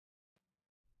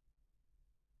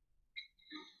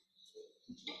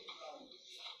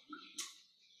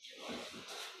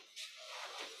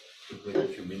Wait a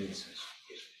few minutes.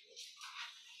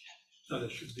 No, there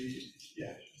should be,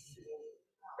 yeah.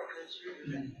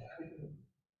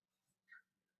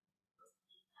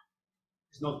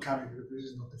 It's not coming because this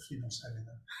is not a final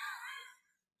seminar.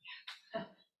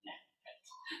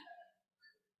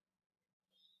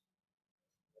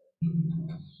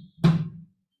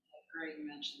 Greg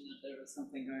mentioned that there was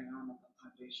something going on with the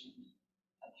foundation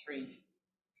at 3.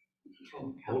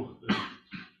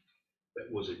 That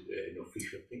was an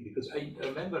official thing, because I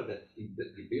remember that in the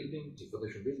building, the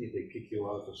foundation building, they kick you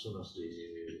out as soon as the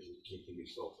meeting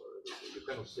is over. You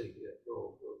cannot stay there.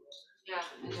 Go. Yeah,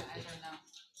 I don't know.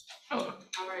 Hello.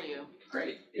 How are you?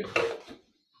 Great. Yeah. Good.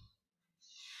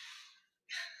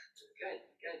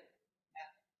 Yeah.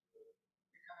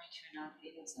 You're coming to an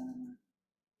HEP Seminar.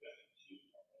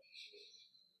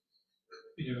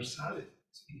 Universale.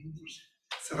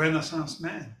 It's a Renaissance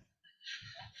man.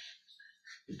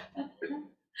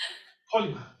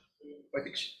 Polymath. I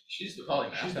think she's the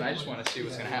polymath, and I just want to see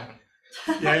what's going to happen.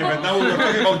 Yeah, but now we're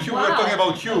talking about you. Wow. We're talking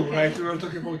about you, right? We're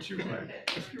talking about you, right?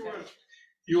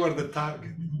 You are the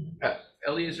target.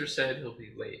 Eliezer said he'll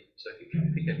be late, so I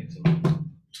think I need some.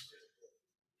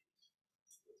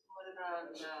 What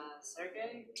about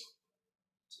Sergey?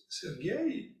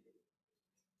 Sergey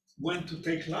went to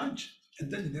take lunch and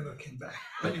then he never came back.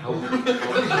 But Let how?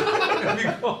 me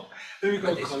go. I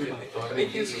think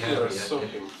he's here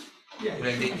soaking. Yeah.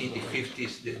 In the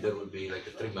 50s, there would be like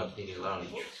a 3 martini lunch.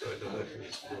 So I don't know if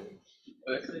it's good.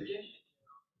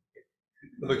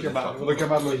 Lo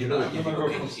chiamarlo You know, in in the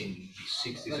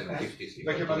 60s and 50s, the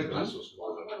glass was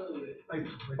smaller.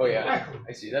 Oh yeah,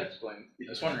 I see. That explains. I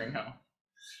was wondering how.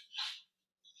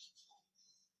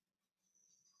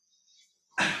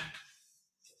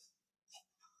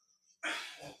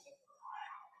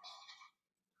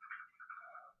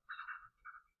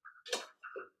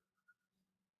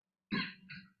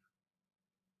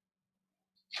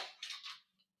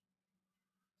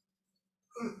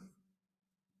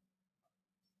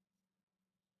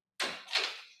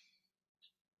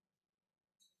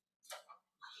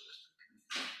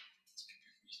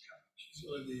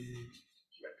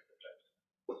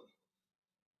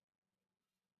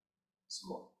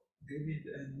 So David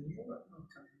and Neil are not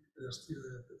coming. They're still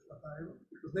at the Flatiron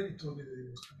because David told me that he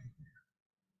was coming here.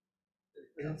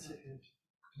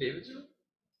 David's room?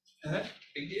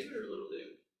 Big David or little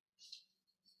David?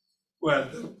 Well,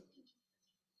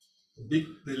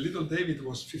 the little David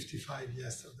was 55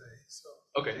 yesterday, so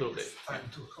okay, little David. Time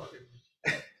to call him.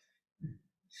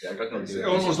 Yeah, it's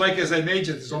almost like as an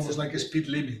agent, it's almost like a speed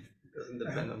limit. Doesn't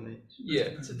depend on me. Yeah,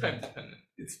 it's a time dependent.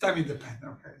 It's time independent.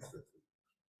 Okay.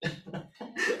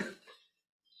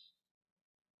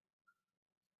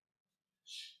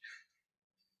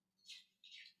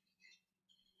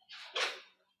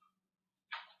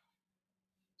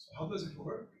 So how does it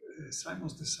work?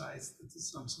 Simons decides that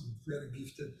some very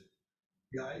gifted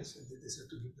guys, and they decide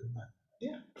to give them money.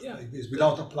 Yeah. Like this,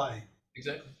 without applying.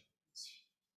 Exactly.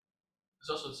 There's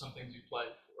also some things you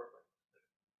applied for.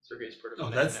 Sergey's part of No,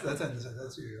 it. that's you have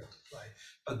to apply.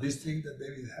 But this thing that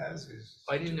David has is.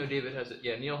 I didn't know David has it.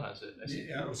 Yeah, Neil has it. I see.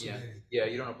 Yeah, also yeah. David. Yeah,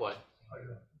 you don't apply. I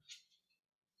don't.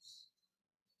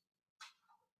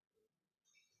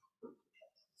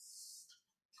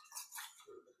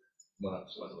 What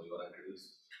do you want to introduce?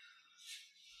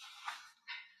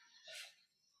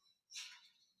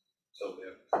 So we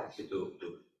are happy to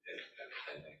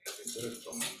Kathryn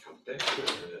from Caltech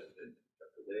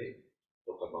today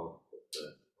talk about the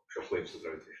shockwaves of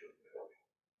gravitational.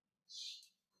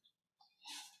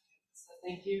 So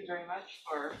thank you very much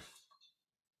for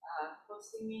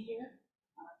hosting me here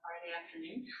on a Friday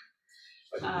afternoon.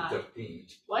 Friday the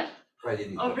 13th. What? Friday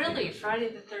the 13th. Oh, really? Friday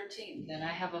the 13th. Then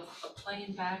I have a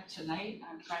plane back tonight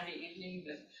on Friday evening,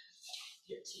 the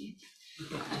 13th.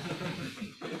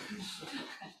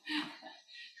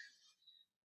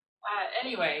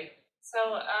 Anyway, so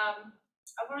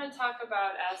I want to talk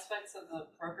about aspects of the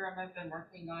program I've been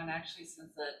working on actually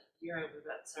since the year I was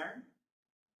at CERN,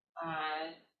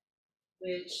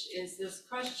 which is this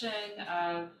question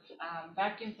of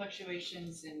vacuum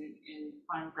fluctuations in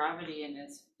quantum gravity and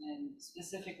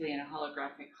specifically in a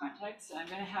holographic context. And I'm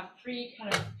going to have 3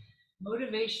 kind of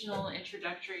motivational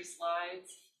introductory slides.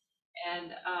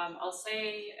 And I'll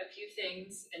say a few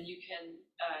things and you can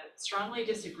strongly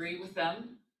disagree with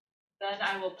them. Then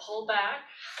I will pull back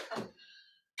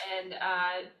and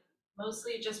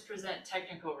mostly just present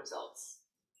technical results.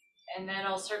 And then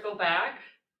I'll circle back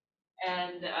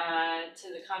and to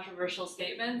the controversial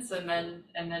statements, and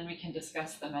then we can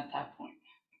discuss them at that point.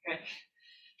 Okay.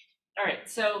 All right.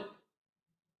 So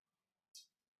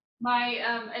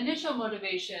My initial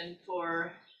motivation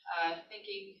for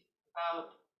thinking about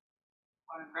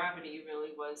quantum gravity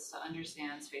really was to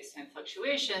understand space-time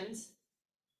fluctuations.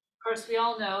 Of course, we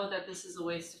all know that this is a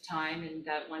waste of time and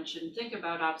that one shouldn't think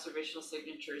about observational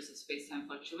signatures of space-time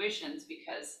fluctuations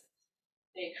because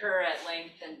they occur at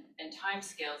length and time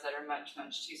scales that are much,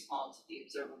 much too small to be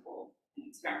observable in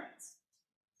experiments.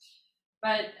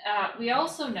 But we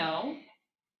also know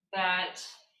that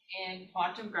in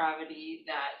quantum gravity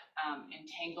that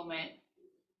entanglement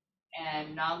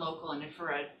and non-local and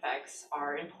infrared effects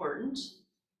are important,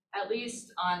 at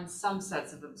least on some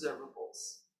sets of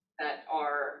observables that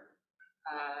are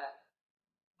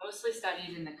mostly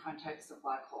studied in the context of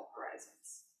black hole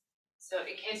horizons. So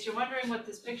in case you're wondering what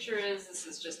this picture is, this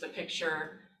is just a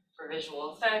picture for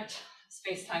visual effect,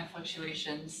 space-time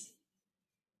fluctuations.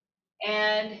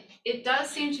 And it does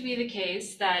seem to be the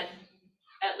case that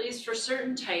at least for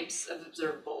certain types of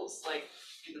observables, like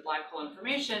in the black hole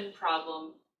information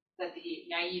problem, that the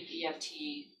naive EFT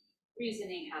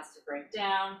reasoning has to break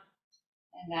down,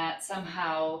 and that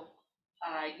somehow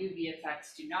UV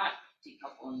effects do not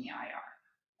decouple in the IR.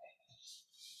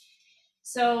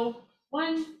 So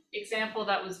one example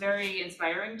that was very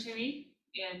inspiring to me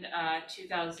in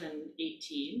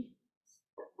 2018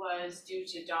 was due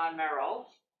to Don Merrill,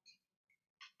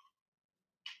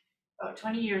 about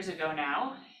 20 years ago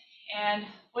now. And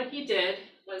what he did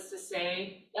was to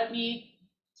say, let me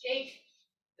take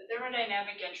the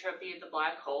thermodynamic entropy of the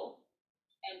black hole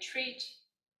and treat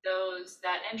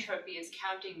that entropy as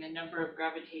counting the number of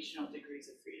gravitational degrees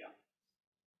of freedom.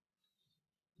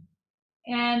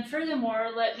 And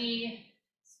furthermore, let me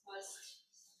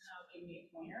give me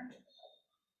a pointer.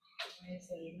 Ways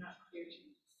that are not clear to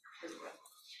me.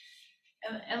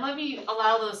 And let me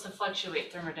allow those to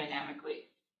fluctuate thermodynamically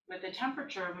with the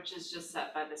temperature, which is just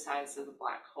set by the size of the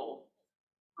black hole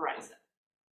horizon.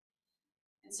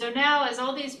 And so now, as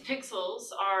all these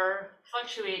pixels are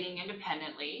fluctuating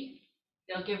independently,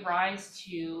 they'll give rise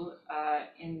to,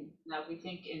 we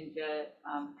think in the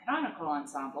canonical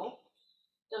ensemble,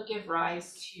 they'll give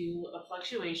rise to a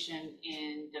fluctuation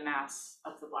in the mass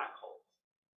of the black hole.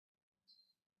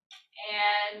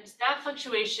 And that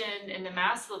fluctuation in the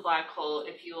mass of the black hole,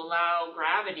 if you allow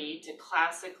gravity to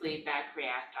classically back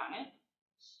react on it,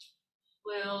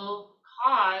 will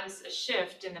cause a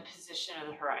shift in the position of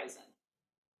the horizon,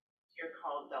 here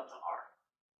called delta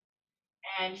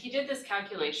R. And he did this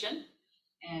calculation,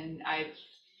 and I've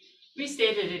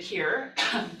restated it here,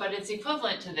 but it's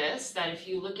equivalent to this, that if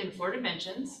you look in 4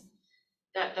 dimensions,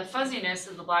 that the fuzziness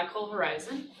of the black hole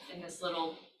horizon in this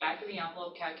little back of the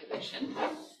envelope calculation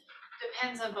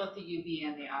depends on both the UV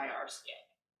and the IR scale.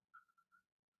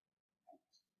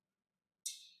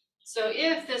 So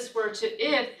if this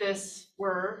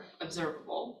were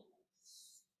observable,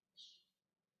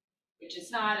 which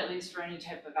it's not, at least for any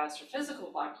type of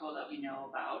astrophysical black hole that we know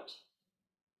about,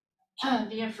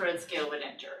 the infrared scale would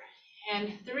enter.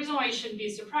 And the reason why you shouldn't be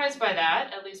surprised by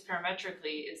that, at least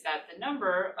parametrically, is that the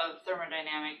number of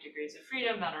thermodynamic degrees of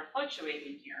freedom that are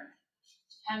fluctuating here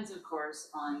depends, of course,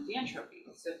 on the entropy.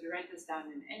 So if you write this down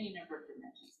in any number of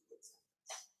dimensions, it looks like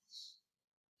this.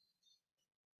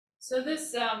 So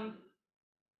this,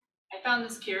 I found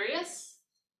this curious,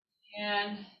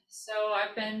 and so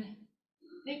I've been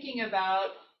thinking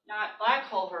about not black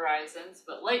hole horizons,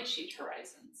 but light sheet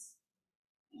horizons.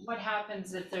 What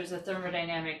happens if there's a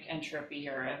thermodynamic entropy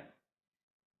or an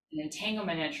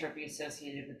entanglement entropy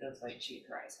associated with those light sheet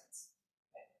horizons?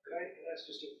 Could I ask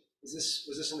just,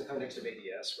 was this in the context of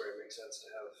ADS where it makes sense to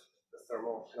have the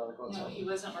thermal canonical ensemble? No, he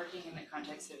wasn't working in the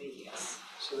context of ADS.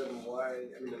 So then why,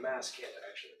 I mean, the mass can't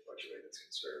actually fluctuate, it's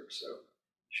conserved, so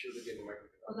should it be in the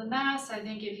microcanonical? Well, the mass, I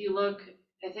think if you look,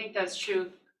 I think that's true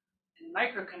in the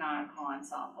microcanonical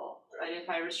ensemble, but if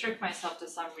I restrict myself to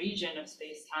some region of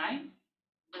space-time,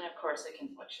 then of course it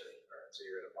can fluctuate. All right, so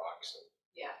you're in a box.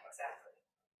 Yeah, exactly.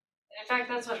 And in fact,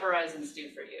 that's what horizons do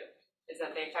for you, is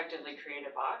that they effectively create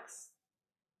a box.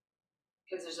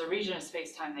 Because there's a region of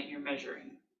space-time that you're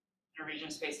measuring, and a region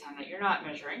of space-time that you're not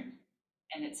measuring,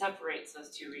 and it separates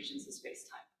those 2 regions of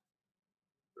space-time.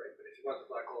 Right, but if you want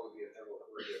the black hole to be a thermal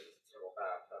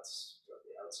path, that's on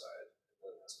the outside, and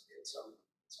then it has to be in some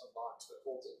box that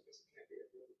holds it, because it can't be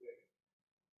really big.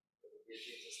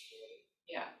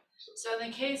 Yeah. So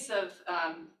in the case of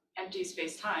empty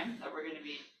space-time that we're going to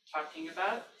be talking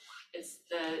about, it's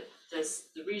the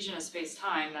region of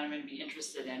space-time that I'm going to be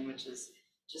interested in, which is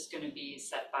just going to be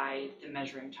set by the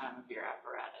measuring time of your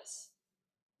apparatus.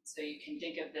 So you can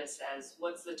think of this as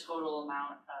what's the total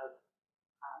amount of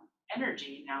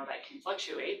energy now that can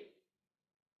fluctuate.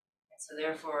 And so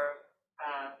therefore,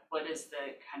 what is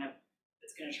the kind of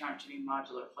it's going to turn out to be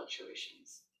modular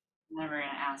fluctuations. And then we're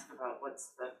going to ask about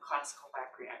what's the classical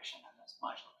back reaction on those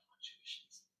modular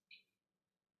fluctuations.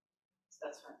 So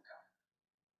that's where I'm going.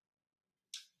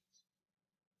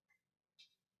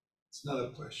 It's another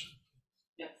question.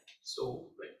 Yes. So,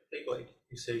 like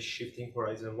you say, shifting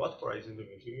horizon. What horizon do you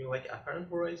mean? Do you mean like apparent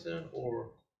horizon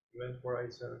or event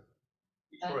horizon?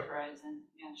 Event horizon,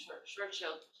 yeah, short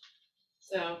shield.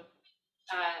 So,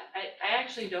 I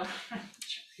actually don't,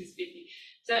 speaking.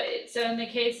 So in the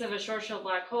case of a short shield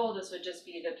black hole, this would just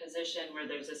be the position where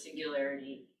there's a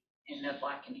singularity in the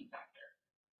blackening factor.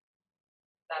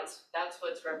 That's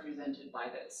what's represented by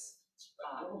this.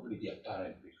 Probably the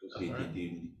apparent, because Apparent.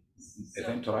 the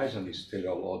event horizon is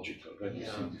teleological, right?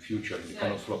 It's in the future, and it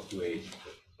cannot fluctuate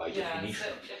by definition.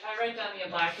 So if I write down the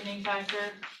blackening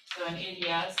factor, so in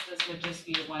ADS, this would just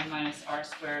be 1 minus r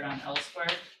squared on L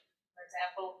squared, for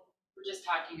example. We're just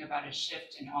talking about a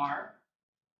shift in r,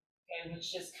 okay,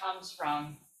 which just comes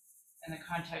from, in the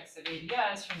context of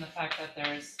ADS, from the fact that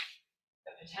there's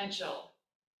a potential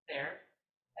there,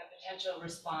 a potential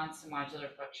response to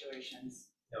modular fluctuations.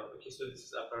 Yeah. Okay. So this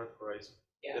is apparent horizon.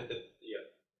 Yeah. Yeah.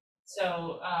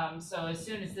 So, so as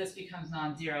soon as this becomes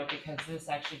non-zero, because this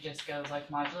actually just goes like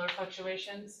modular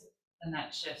fluctuations, then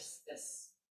that shifts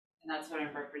this, and that's what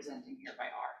I'm representing here by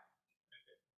r.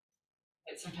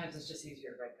 Sometimes it's just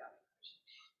easier to write down.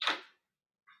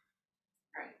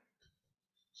 Right.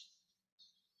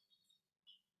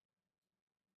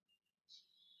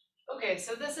 Okay,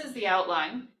 so this is the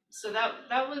outline. So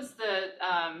that was the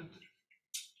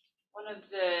one of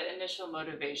the initial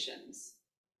motivations.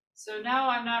 So now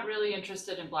I'm not really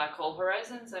interested in black hole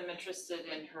horizons. I'm interested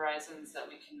in horizons that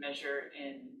we can measure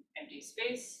in empty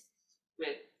space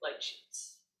with light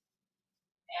sheets.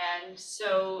 And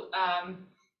so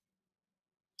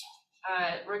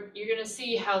you're going to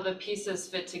see how the pieces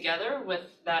fit together with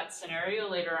that scenario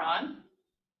later on.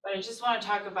 But I just want to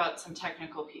talk about some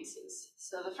technical pieces.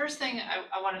 So the first thing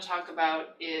I want to talk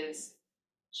about is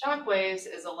shockwaves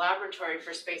is a laboratory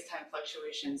for space-time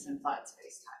fluctuations in flat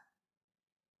space-time.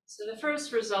 So the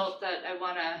first result that I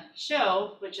want to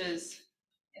show, which is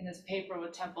in this paper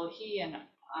with Temple He and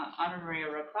Ana Maria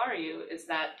Roclariu, is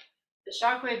that the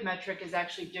shockwave metric is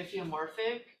actually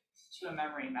diffeomorphic to a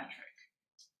memory metric.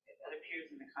 That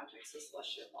appears in the context of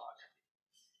celestial holography.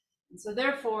 And so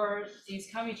therefore, these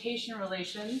commutation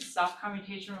relations, soft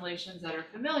commutation relations that are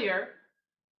familiar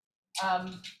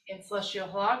in celestial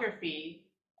holography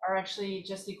are actually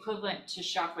just equivalent to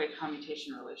shockwave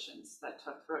commutation relations that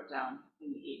Tuck wrote down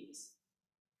in the 80s.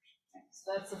 Okay,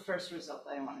 so that's the first result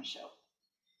that I want to show.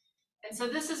 And so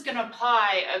this is going to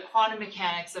apply a quantum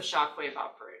mechanics of shockwave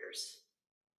operators.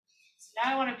 So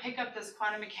now I want to pick up this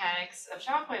quantum mechanics of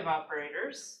shockwave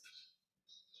operators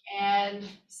and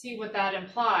see what that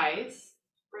implies.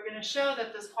 We're going to show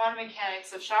that this quantum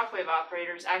mechanics of shockwave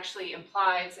operators actually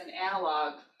implies an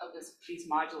analog of these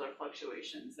modular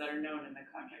fluctuations that are known in the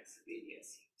context of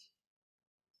ADS.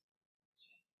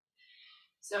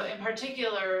 So in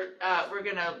particular, we're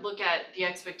going to look at the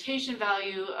expectation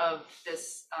value of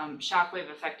this shockwave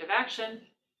effective action,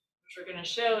 which we're going to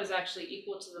show is actually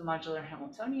equal to the modular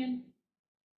Hamiltonian.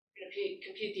 We're going to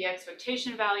compute the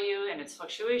expectation value and its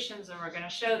fluctuations, and we're going to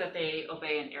show that they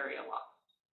obey an area law.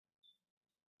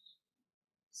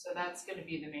 So that's going to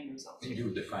be the main result. And you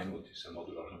will define what is a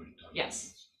modular Hamiltonian.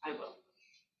 Yes, I will.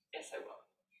 Yes, I will.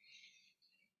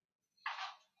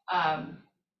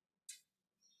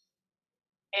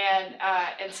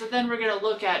 And so then we're going to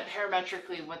look at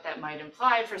parametrically what that might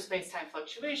imply for space-time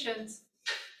fluctuations.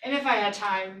 And if I had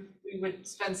time, we would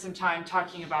spend some time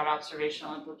talking about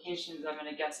observational implications. I'm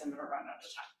going to guess I'm going to run out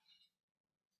of time.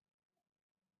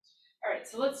 All right,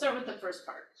 so let's start with the first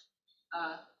part,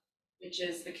 which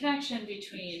is the connection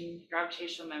between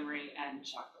gravitational memory and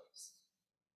shockwaves.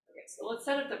 Okay, so let's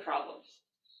set up the problem.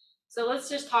 So let's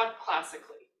just talk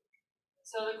classically.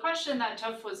 So the question that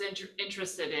Tuff was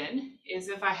interested in is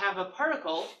if I have a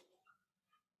particle,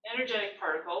 energetic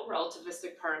particle,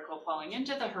 relativistic particle falling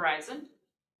into the horizon,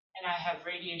 and I have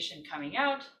radiation coming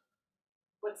out,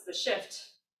 what's the shift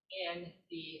in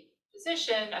the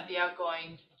position of the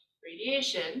outgoing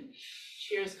radiation, which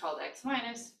here is called x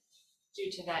minus, due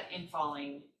to that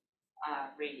infalling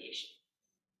radiation.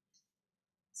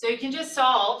 So you can just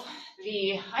solve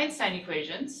the Einstein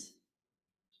equations.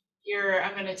 Here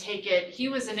I'm going to take it, he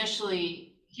was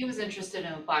interested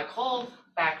in a black hole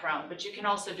background, but you can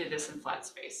also do this in flat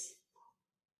space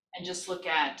and just look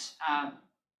at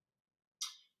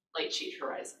light sheet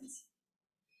horizons.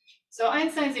 So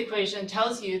Einstein's equation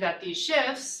tells you that these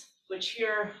shifts, which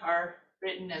here are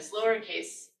written as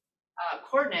lowercase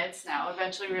coordinates now,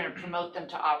 eventually we're going to promote them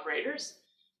to operators.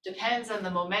 depends on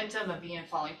the momentum of the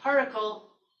infalling particle,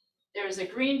 there's a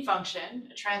green function,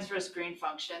 a transverse green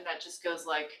function that just goes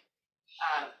like,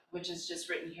 which is just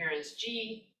written here as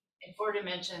g. In 4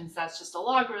 dimensions, that's just a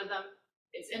logarithm.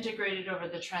 It's integrated over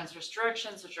the transverse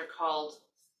directions, which are called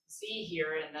z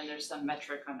here, and then there's some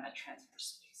metric on that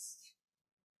transverse space.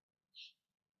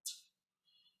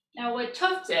 Now what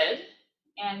Hooft did,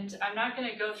 and I'm not going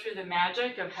to go through the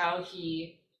magic of how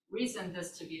he reasoned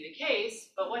this to be the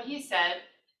case, but what he said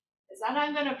is that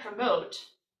I'm going to promote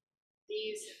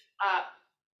these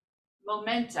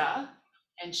momenta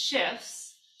and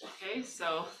shifts, okay,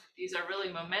 so these are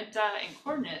really momenta and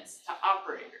coordinates to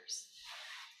operators.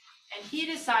 And he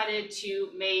decided to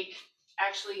make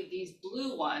actually these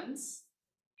blue ones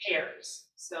pairs.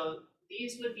 So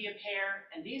these would be a pair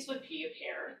and these would be a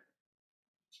pair,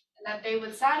 and that they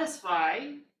would satisfy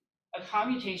a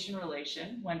commutation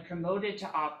relation when promoted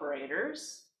to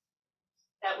operators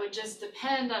that would just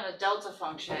depend on a delta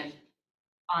function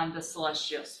on the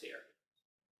celestial sphere.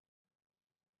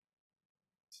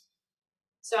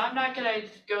 So I'm not going to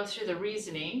go through the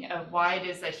reasoning of why it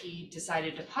is that he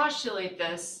decided to postulate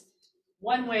this.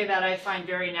 One way that I find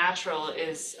very natural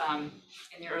is in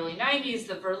the early 90s,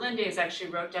 the Verlindes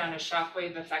actually wrote down a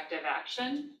shockwave effective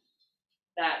action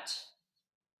that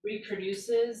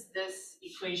reproduces this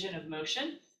equation of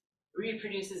motion,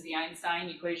 reproduces the Einstein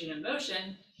equation of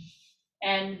motion,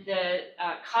 and the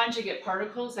conjugate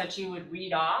particles that you would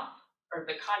read off, or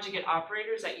the conjugate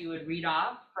operators that you would read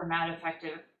off for mat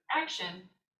effective action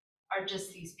are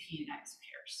just these p and x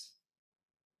pairs.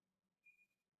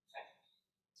 Okay.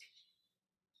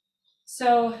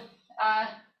 So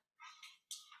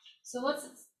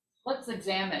let's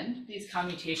examine these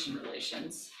commutation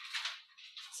relations.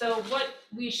 So what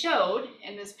we showed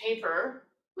in this paper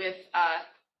with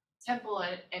Temple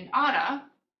and Anna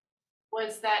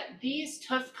was that these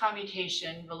Hooft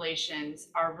commutation relations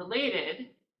are related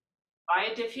by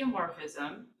a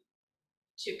diffeomorphism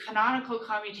to canonical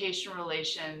commutation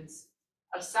relations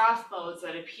of soft modes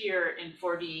that appear in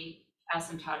 4D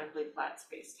asymptotically flat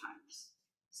spacetimes.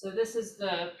 So this is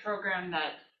the program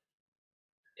that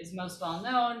is most well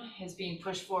known, is being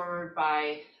pushed forward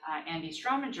by Andy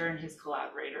Strominger and his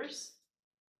collaborators.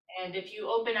 And if you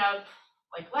open up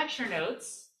like lecture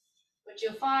notes, what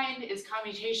you'll find is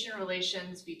commutation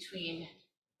relations between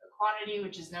a quantity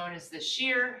which is known as the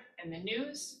shear and the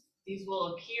news. These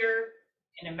will appear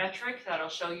in a metric that I'll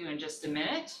show you in just a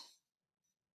minute.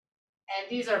 And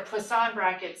these are Poisson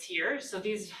brackets here. So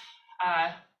these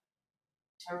are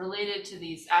related to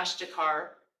these Ashtekar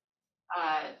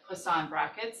Poisson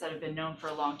brackets that have been known for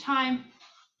a long time.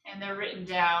 And they're written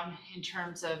down in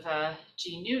terms of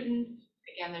G Newton.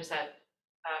 Again, there's that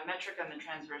metric on the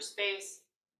transverse space,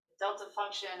 the delta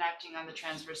function acting on the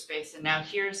transverse space, and now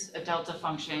here's a delta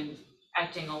function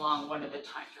acting along one of the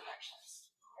time directions.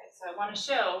 Okay, so I want to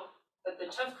show that the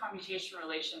Hooft commutation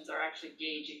relations are actually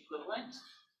gauge equivalent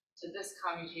to this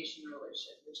commutation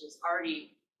relation, which is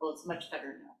already, well, it's much better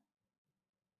known.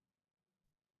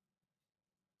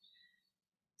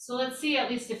 So let's see at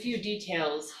least a few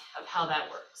details of how that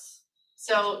works.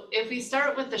 So if we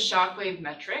start with the shockwave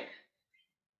metric,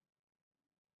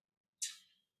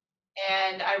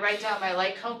 and I write down my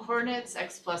light cone coordinates,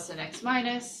 x plus and x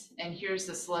minus, and here's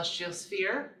the celestial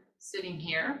sphere sitting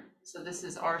here. So this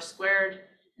is r squared,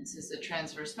 this is the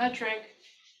transverse metric,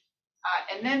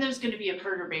 and then there's going to be a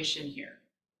perturbation here.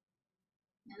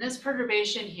 And this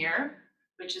perturbation here,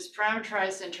 which is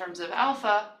parameterized in terms of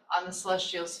alpha on the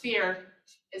celestial sphere,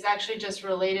 is actually just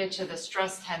related to the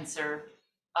stress tensor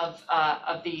of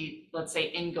the, let's say,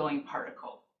 ingoing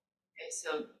particle. Okay,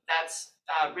 so that's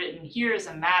written here as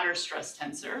a matter stress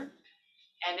tensor.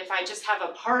 And if I just have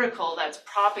a particle that's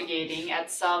propagating at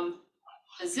some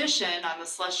position on the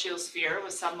celestial sphere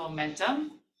with some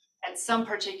momentum, at some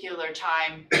particular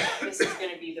time, this is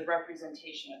going to be the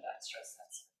representation of that stress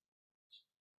tensor.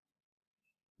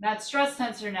 That stress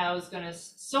tensor now is going to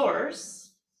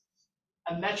source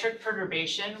a metric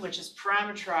perturbation, which is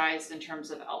parameterized in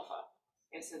terms of alpha.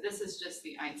 Okay, so this is just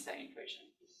the Einstein equation,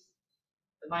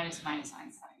 the minus minus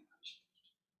Einstein equation.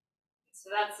 So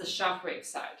that's the shockwave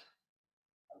side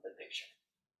of the picture.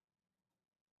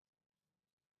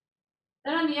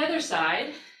 Then on the other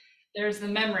side, there's the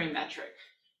memory metric.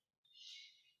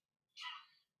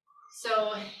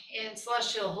 So in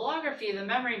celestial holography, the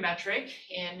memory metric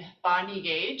in Bondi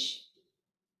gauge,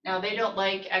 now they don't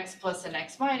like x plus and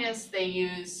x minus, they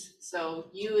use, so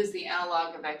u is the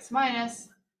analog of x minus,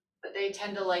 but they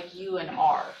tend to like u and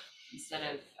r instead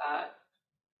of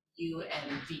u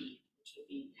and v, which would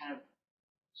be kind of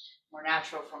more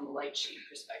natural from a light sheet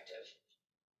perspective.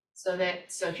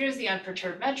 So here's the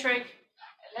unperturbed metric,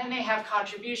 And then they have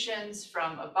contributions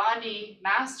from a Bondi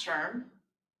mass term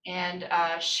and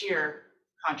shear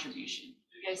contribution.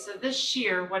 Okay, so this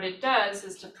shear, what it does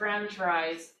is to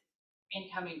parameterize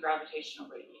incoming gravitational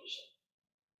radiation.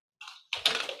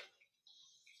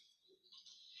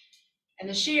 And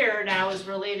the shear now is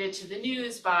related to the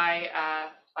news by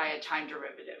a time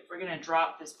derivative. We're going to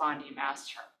drop this Bondi mass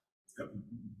term.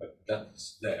 But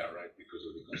that's there, right, because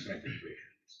of the constraint equations.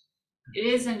 It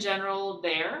is in general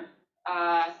there.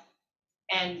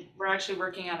 And we're actually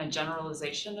working on a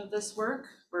generalization of this work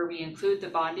where we include the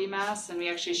Bondi mass, and we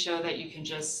actually show that you can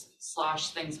just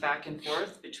slosh things back and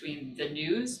forth between the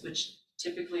news, which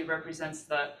typically represents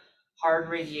the hard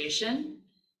radiation,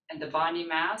 and the Bondi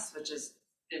mass, which is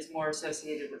more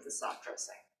associated with the soft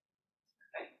dressing.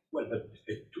 Okay. Well, but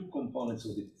the two components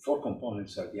of the four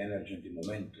components are the energy and the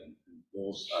momentum, and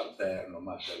those are there no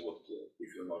matter what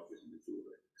diffeomorphism you do.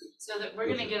 Right? So that we're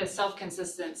going to get a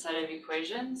self-consistent set of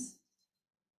equations.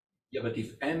 Yeah, but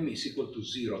if m is equal to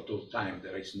 0 at all time,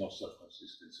 there is no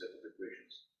self-consistent set of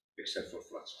equations except for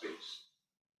flat space.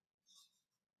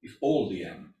 If all the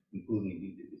m, including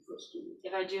the first two.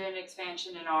 If I do an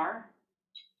expansion in R,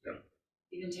 Yeah.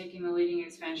 even taking the leading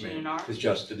expansion in R. It's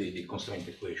just the constraint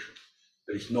equation.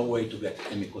 There is no way to get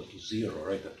m equal to 0,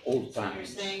 right, at all times.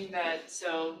 You're saying that,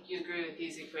 so you agree with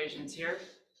these equations here?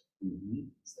 Mm-hmm.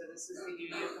 So this is the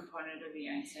UU component of the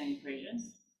Einstein equation.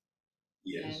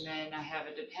 Yes. And then I have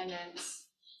a dependence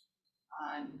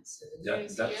on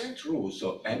cylinders That's here. true.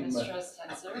 So And m, the stress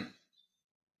tensor.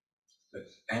 but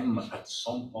m at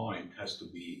some point has to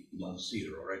be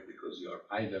non-zero, right? Because you are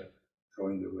either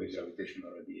throwing away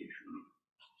gravitational radiation.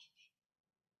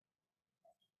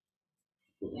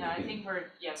 Yeah, I think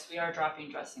yes, we are dropping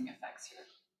dressing effects here.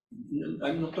 No,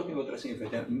 I'm not talking about dressing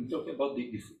effect. I'm talking about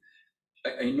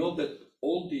I know that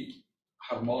all the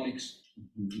harmonics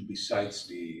besides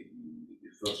the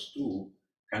first two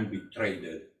can be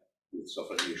traded with soft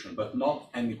radiation, but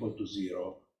not m equal to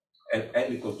 0,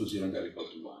 L equal to 0 and L equal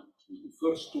to 1. The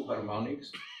first two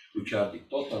harmonics, which are the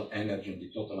total energy and the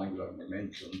total angular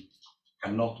momentum,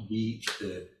 cannot be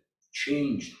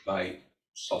changed by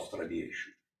soft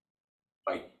radiation.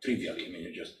 By trivially, I mean,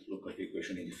 you just look at the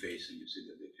equation in the face and you see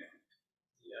that they can.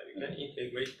 Yeah, we can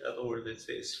integrate that over, let's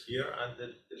say, a sphere, and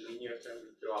then the linear term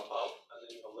will drop out, and then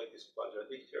you have like this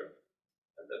quadratic term,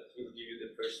 and that will give you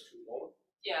the first two modes.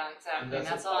 Yeah, exactly. And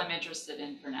that's all I'm interested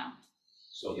in for now.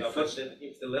 So Yeah, but then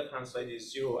if the left-hand side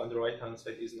is 0 and the right-hand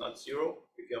side is not 0,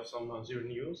 if you have some non-zero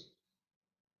news,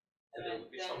 then there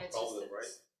would be some problem,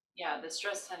 right? Yeah, the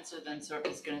stress tensor then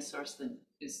is going to sourcing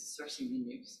the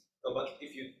news. No, but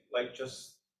if you like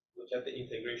just look at the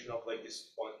integration of like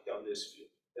this quantity on the sphere,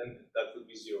 then that would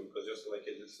be 0 because just like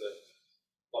it is a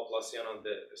Laplacian on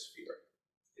the sphere.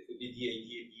 It would be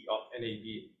dA of NAB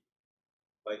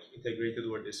like integrated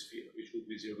over the sphere, which would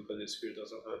be 0 because the sphere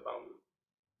doesn't have a boundary.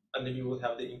 And then you would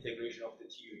have the integration of the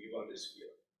TUU on the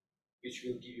sphere, which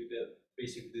will give you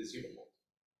basically the 0 mode.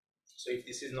 So if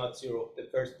this is not 0,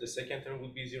 the second term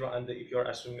would be 0, and if you are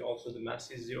assuming also the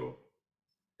mass is 0,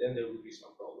 then there would be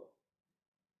some problem.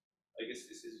 I guess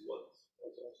this is what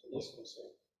also was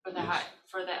saying. For the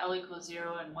for the L equals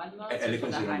 0 and 1 modes? L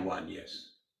equals 0 and high? 1,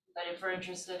 yes. But if we're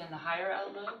interested in the higher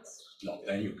L modes? No,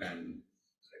 then you can.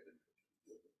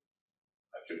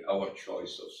 Actually, our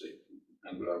choice of say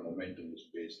angular momentum was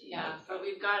based on. Yeah, but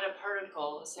we've got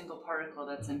a single particle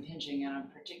that's impinging in a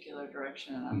particular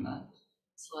direction on the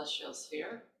celestial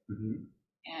sphere. Mm-hmm.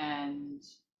 And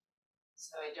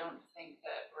so I don't think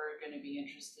that we're going to be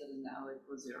interested in the L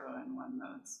equals 0 and 1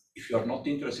 modes. If you are not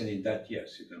interested in that,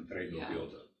 yes, you can trade with the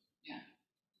other.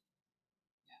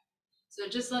 So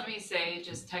just let me say,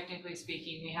 just technically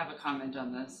speaking, we have a comment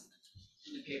on this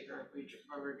in the paper.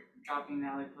 Where we're dropping the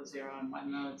L equals 0 and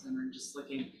 1 modes, and we're just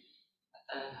looking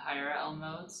at the higher L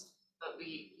modes. But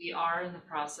we are in the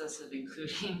process of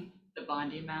including the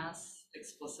Bondi mass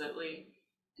explicitly.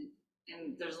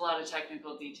 And there's a lot of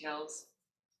technical details,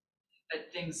 but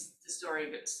the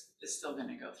story is still going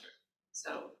to go through.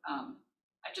 So I'm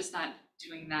just not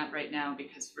doing that right now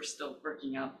because we're still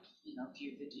working out, a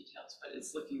few of the details. But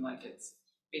it's looking like it's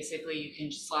basically you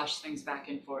can slosh things back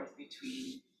and forth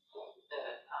between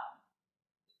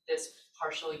this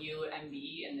partial U and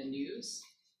B in the news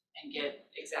and get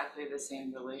exactly the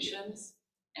same relations.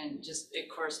 And just it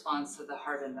corresponds to the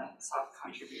hard and the soft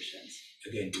contributions.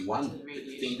 Again, the one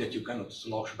thing that you cannot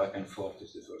slosh back and forth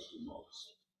is the first two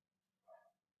modes.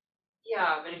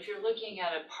 Yeah, but if you're looking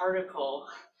at a particle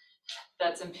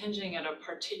that's impinging at a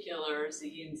particular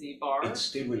Z and Z bar, it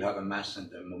still will have a mass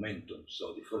and a momentum,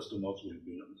 so the first two modes will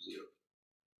be non-zero.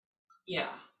 Yeah.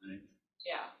 Right?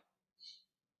 Yeah.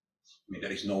 I mean,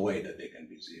 there is no way that they can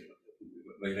be 0. That would be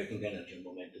by writing energy and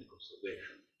momentum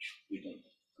conservation. We don't,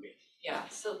 I mean, Yeah,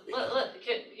 so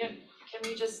can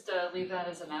we just leave that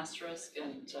as an asterisk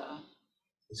and,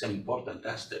 it's an important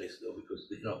asterisk though, because,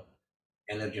 you know,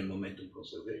 energy and momentum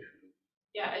conservation.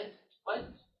 yeah, what?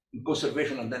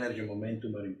 Conservation and energy and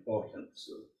momentum are important,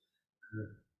 so.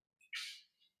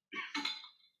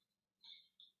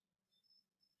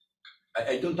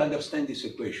 I don't understand these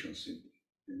equations,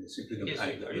 and I simply don't.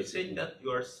 Okay, so are you saying that you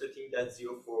are setting that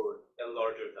 0 for L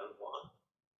larger than 1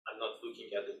 and not looking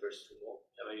at the first two more?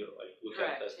 Can I like look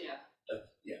Correct, at that? yeah,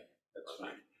 Yeah, that's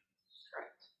fine.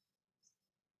 correct.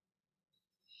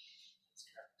 That's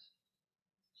correct.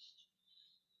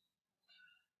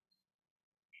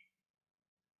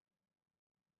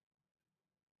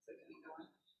 So can we go on?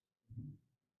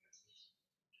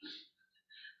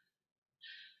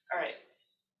 All right,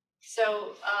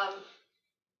 so,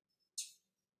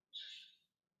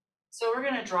 so we're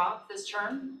gonna drop this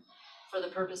term for the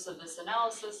purpose of this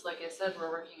analysis. Like I said,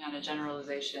 we're working on a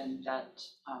generalization that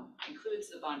includes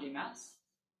the bonding mass.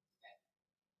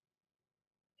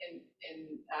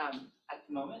 At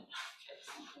the moment,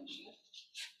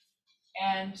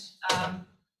 and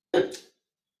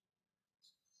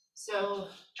so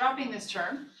dropping this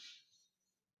term,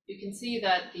 you can see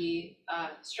that the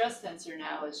stress tensor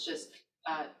now is just,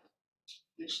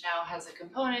 which now has a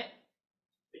component,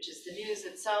 which is the news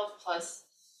itself plus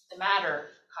the matter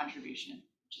contribution,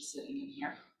 which is sitting in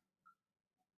here.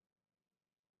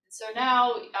 So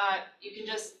now you can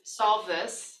just solve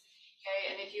this,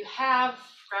 okay? And if you have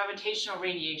gravitational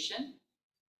radiation,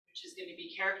 which is going to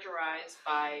be characterized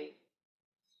by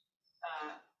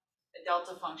a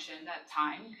delta function at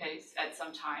time, okay, at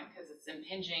some time, because it's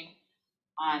impinging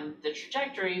on the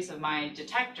trajectories of my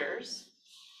detectors,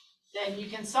 then you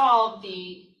can solve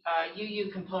the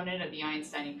UU component of the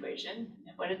Einstein equation.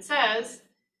 And what it says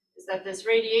is that this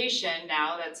radiation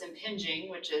now that's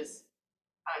impinging, which is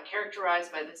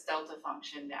characterized by this delta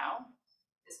function now,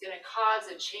 is going to cause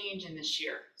a change in the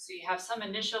shear. So you have some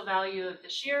initial value of the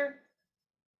shear.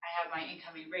 I have my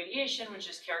incoming radiation, which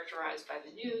is characterized by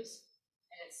the news,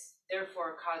 and it's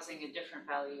therefore causing a different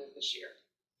value of the shear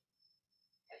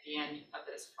at the end of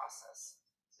this process.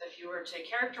 So if you were to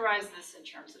characterize this in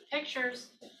terms of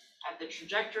pictures, I have the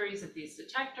trajectories of these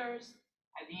detectors,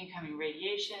 I have the incoming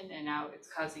radiation, and now it's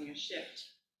causing a shift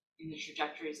in the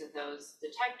trajectories of those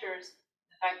detectors.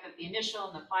 The fact that the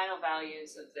initial and the final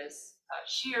values of this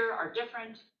shear are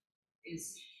different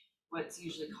is what's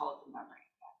usually called the memory.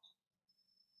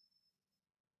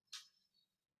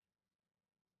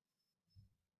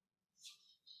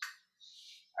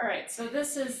 All right, so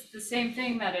this is the same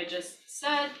thing that I just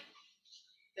said.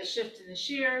 The shift in the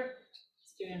shear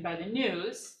is given by the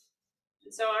news.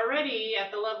 And so already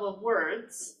at the level of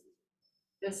words,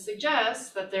 this suggests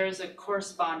that there is a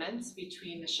correspondence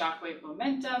between the shockwave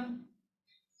momentum,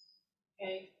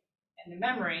 okay, and the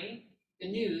memory,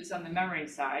 the news on the memory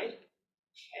side.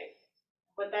 Okay.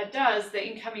 What that does, the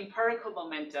incoming particle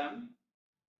momentum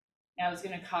now is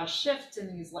going to cause shifts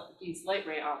in these light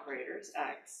ray operators,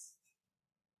 x,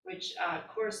 which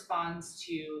corresponds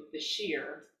to the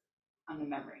shear on the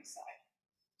memory side.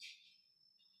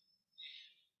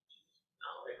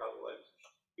 Now I have like,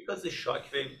 because the shock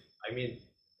wave, I mean,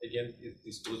 again,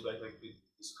 this goes back like with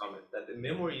this comment that the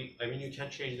memory, I mean, you can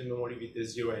change the memory with the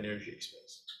zero energy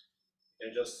expense. You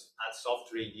can just add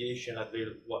soft radiation at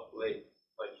very like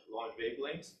long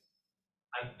wavelengths,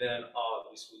 and then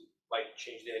this would like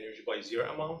change the energy by zero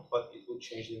amount, but it will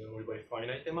change the memory by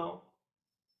finite amount.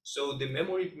 So the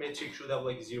memory matrix should have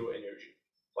like zero energy,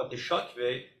 but the shock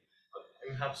wave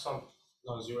we have some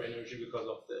non-zero energy because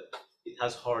of it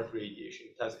has hard radiation.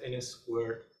 It has n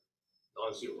squared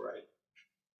non-zero, right?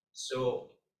 So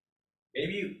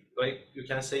maybe like you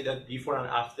can say that before and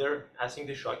after passing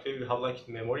the shock wave, you have like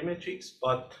memory matrix,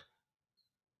 but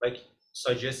like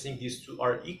suggesting these two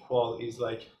are equal is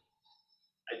like,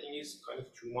 I think it's kind of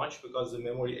too much because the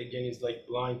memory again is like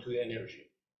blind to the energy.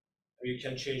 You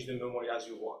can change the memory as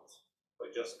you want by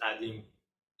just adding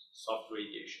soft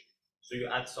radiation. So you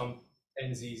add some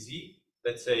NZZ,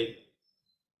 let's say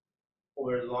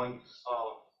over long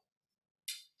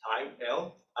time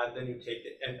L, and then you take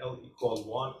the NL equal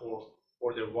 1 or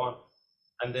order 1,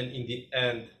 and then in the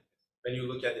end, when you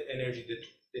look at the energy,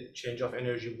 the change of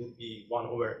energy will be 1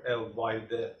 over L while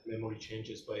the memory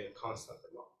changes by a constant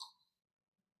amount.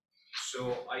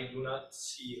 So I do not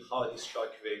see how this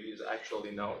shock wave is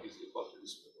actually now is equal to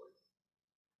this memory.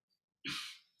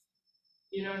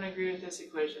 You don't agree with this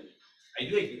equation? I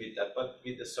do agree with that, but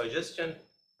with the suggestion,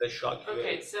 the shock wave.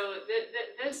 Okay, so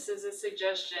this is a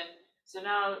suggestion. So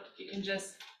now you can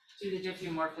just do the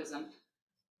diffeomorphism.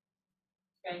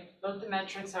 Okay, both the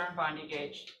metrics are in Bondi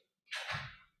gauge.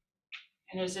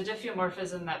 And there's a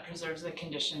diffeomorphism that preserves the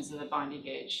conditions of the Bondi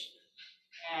gauge.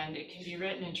 And it can be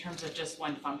written in terms of just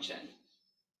one function. And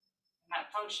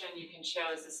that function you can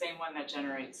show is the same one that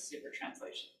generates super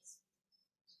translations.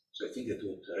 So I think that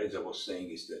what Reza was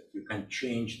saying is that you can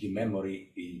change the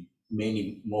memory in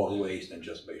many more ways than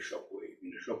just by shockwave.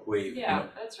 In a shockwave, Yeah,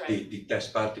 that's right. the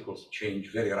test particles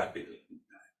change very rapidly in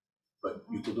time. But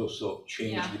you could also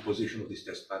change the position of these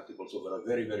test particles over a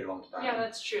very, very long time. Yeah,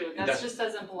 that's true. That just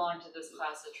doesn't belong to this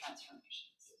class of transformations.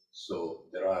 So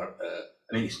there are,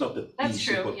 I mean, it's not that That's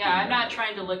easy. true. Yeah, I'm not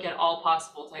trying to look at all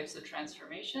possible types of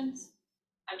transformations.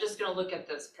 I'm just going to look at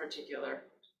this particular.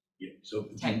 Yeah, so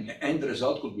the end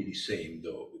result could be the same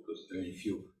though, because I mean, if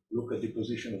you look at the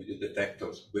position of the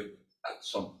detectors at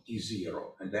some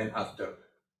t0, and then after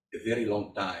a very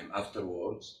long time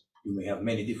afterwards, you may have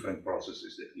many different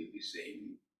processes that give the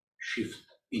same shift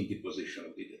in the position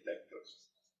of the detectors,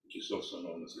 which is also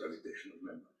known as gravitational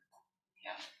memory.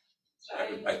 Yeah. So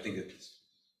I think it's.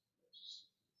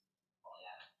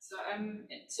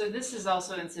 So this is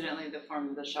also incidentally the form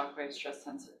of the shockwave stress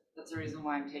tensor. That's the reason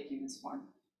why I'm taking this form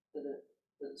for the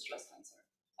stress tensor.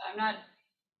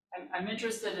 I'm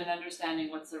interested in understanding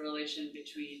what's the relation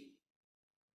between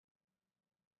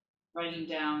writing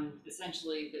down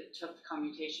essentially the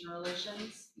commutation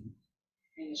relations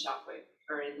in the shockwave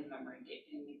or in the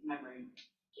memory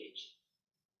gauge.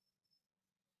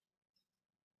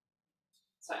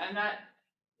 So I'm not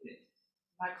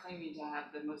claiming to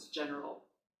have the most general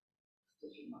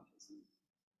diffeomorphism.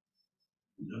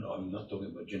 No, I'm not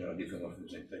talking about general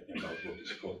diffeomorphism. I'm talking about what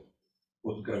is called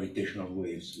what gravitational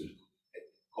waves will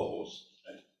cause.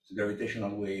 The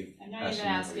gravitational wave. I'm not even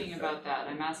asking about that.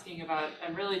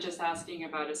 I'm really just asking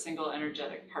about a single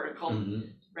energetic particle,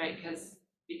 right? Because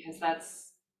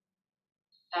that's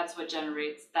what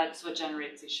generates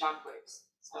these shockwaves.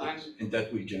 So yes. And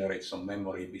that will generate some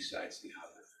memory besides the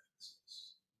other effects.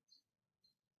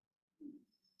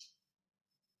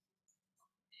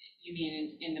 You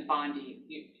mean in the Bondi?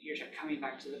 You're coming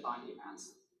back to the Bondi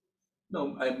mass?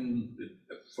 No,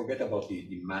 forget about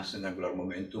the mass and angular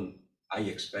momentum. I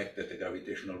expect that the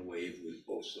gravitational wave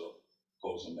will also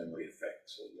cause a memory effect.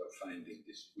 So you are finding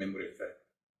this memory effect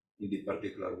in the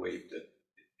particular wave that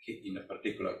in a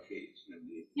particular case.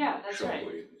 Yeah, that's right.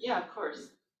 Wave. Yeah, of course.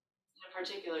 In a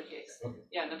particular case. Okay.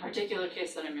 Yeah, in the particular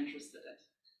case that I'm interested in.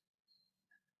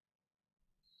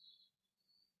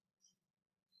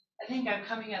 I think I'm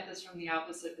coming at this from the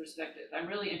opposite perspective. I'm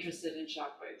really interested in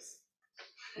shockwaves.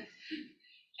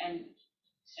 and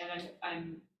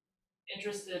I'm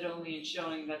interested only in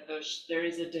showing that there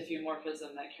is a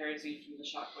diffeomorphism that carries me from the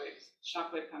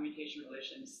shockwave commutation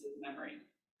relations to the memory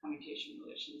commutation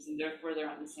relations, and therefore they're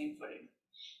on the same footing.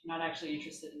 I'm not actually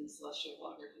interested in the celestial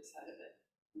holography side of it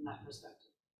from that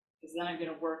perspective, because then I'm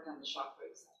going to work on the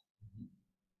shockwave side.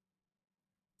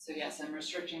 So yes, I'm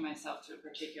restricting myself to a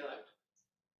particular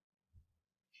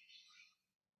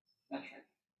metric.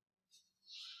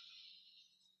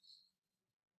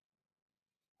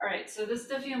 All right, so this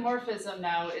diffeomorphism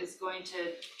now is going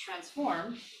to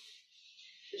transform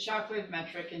the shockwave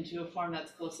metric into a form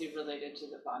that's closely related to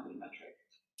the Bondi metric.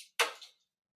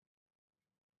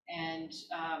 And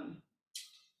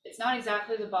it's not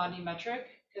exactly the Bondi metric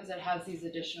because it has these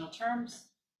additional terms,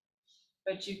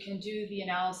 but you can do the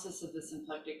analysis of the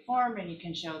symplectic form and you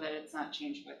can show that it's not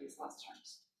changed by these last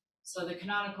terms. So the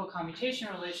canonical commutation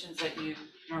relations that you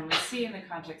normally see in the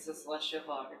context of celestial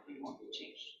holography won't be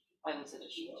changed by those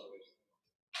additional terms.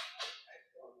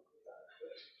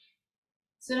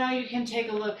 So now you can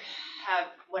take a look at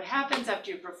what happens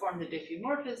after you perform the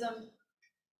diffeomorphism.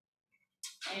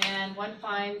 And one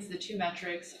finds the two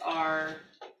metrics are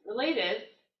related.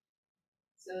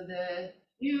 So the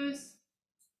news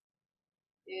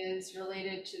is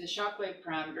related to the shockwave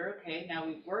parameter. Okay, now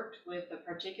we've worked with a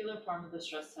particular form of the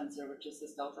stress tensor, which is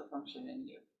this delta function in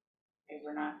U. Okay,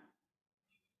 we're not.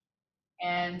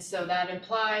 And so that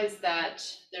implies that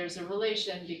there's a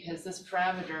relation because this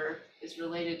parameter is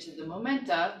related to the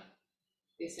momenta,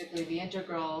 basically the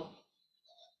integral.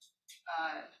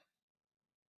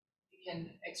 You can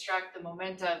extract the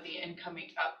momenta of the incoming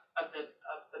of the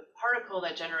particle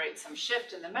that generates some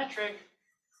shift in the metric,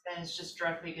 then it's just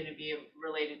directly going to be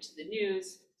related to the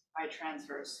news by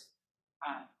transverse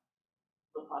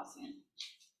Laplacian.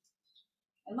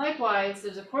 And likewise,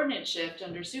 there's a coordinate shift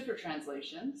under super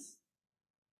translations.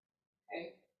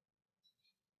 Okay.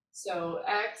 So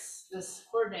x, this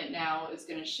coordinate now is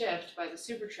going to shift by the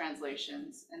super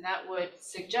translations, and that would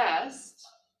suggest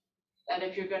that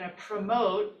if you're going to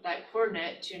promote that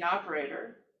coordinate to an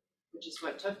operator, which is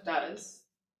what Hooft does,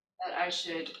 that I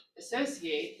should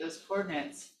associate those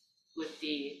coordinates with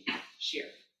the shear.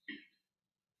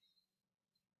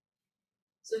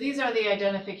 So these are the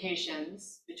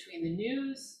identifications between the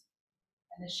news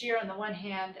and the shear on the one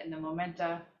hand and the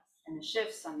momenta and the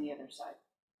shifts on the other side.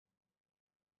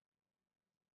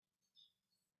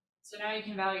 So now you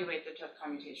can evaluate the tough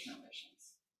commutation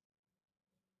relations.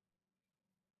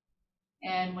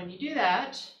 And when you do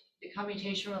that, the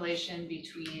commutation relation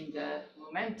between the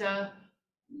momenta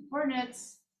and the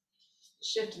coordinates, the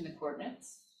shift in the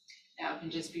coordinates, now it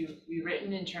can just be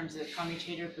rewritten in terms of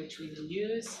commutator between the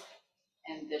news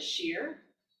and the shear.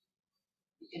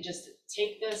 You can just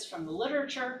take this from the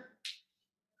literature.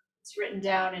 It's written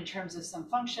down in terms of some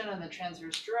function on the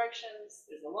transverse directions.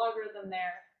 There's a logarithm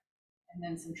there, and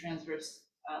then some transverse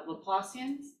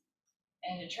Laplacians.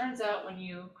 And it turns out when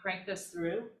you crank this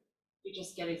through, you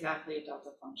just get exactly a delta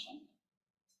function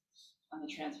on the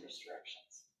transverse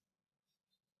directions.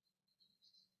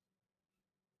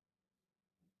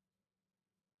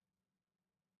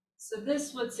 So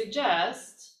this would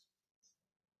suggest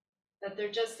that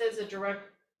there just is a direct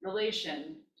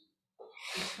relation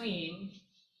between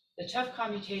the tough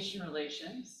commutation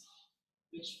relations,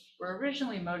 which were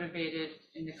originally motivated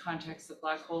in the context of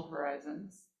black hole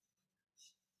horizons,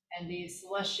 and these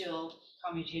celestial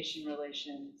commutation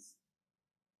relations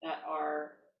that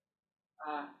are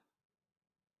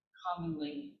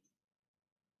commonly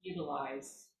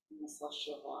utilized in the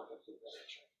celestial holography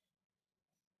literature.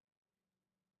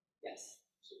 Yes?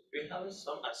 So we have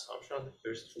some assumption on the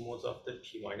first two modes of the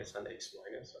P minus and X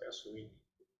minus, assuming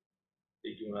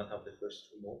they do not have the first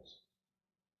two modes.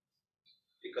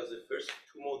 Because the first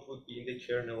two modes would be in the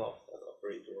kernel of that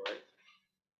operator, right?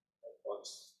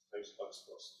 Box times box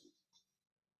plus 2.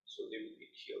 So they would be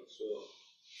killed. So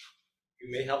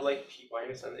you may have like P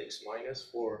minus and X minus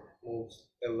for modes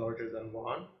L larger than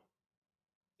 1,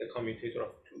 the commutator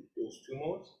of those two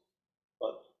modes,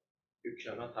 but you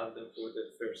cannot have them for the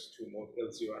first two modes,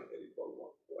 L0 and L equal 1,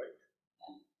 right?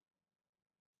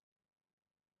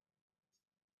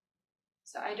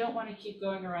 So I don't want to keep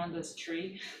going around this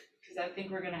tree because I think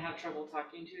we're going to have trouble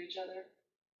talking to each other.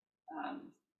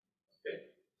 Okay.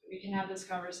 We can have this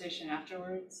conversation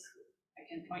afterwards. I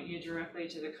can point you directly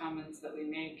to the comments that we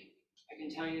make. I can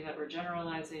tell you that we're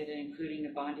generalizing it, including the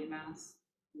bonding mass.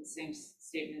 The same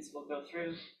statements will go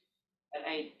through. But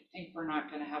I think we're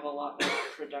not going to have a lot more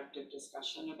productive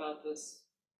discussion about this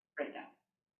right now.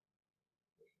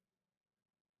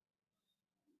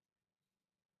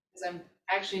 Because I'm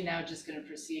actually now just going to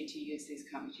proceed to use these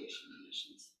commutation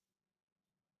relations,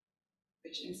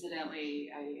 which incidentally,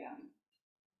 I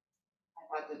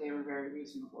thought that they were very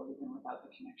reasonable even without the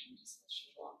connection to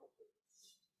celestial holography.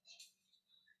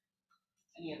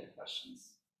 Any other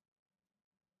questions?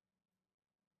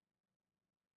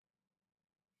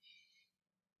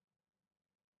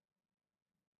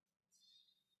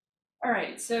 All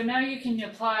right, so now you can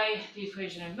apply the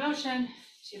equation of motion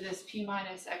to this P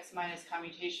minus X minus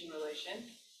commutation relation.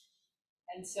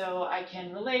 And so I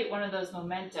can relate one of those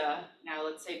momenta, now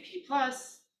let's say P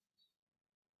plus,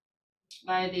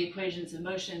 by the equations of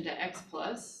motion to X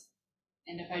plus.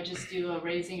 And if I just do a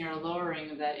raising or a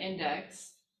lowering of that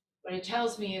index, what it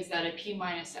tells me is that a P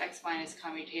minus X minus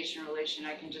commutation relation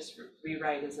I can just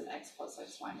rewrite as an X plus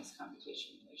X minus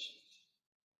commutation relation.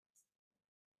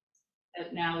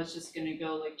 That now is just going to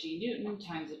go like G Newton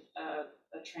times a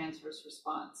transverse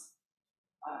response.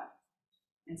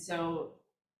 And so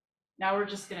now we're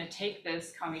just going to take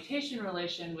this commutation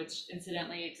relation, which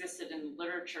incidentally existed in the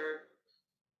literature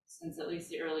since at least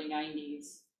the early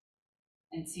 90s,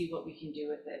 and see what we can do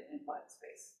with it in flat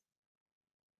space.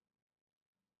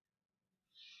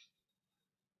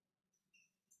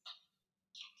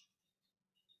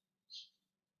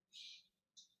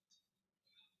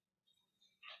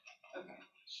 Okay.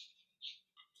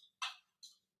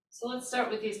 So let's start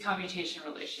with these commutation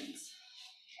relations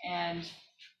and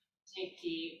take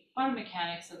the quantum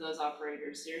mechanics of those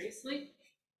operators seriously.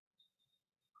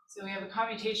 So we have a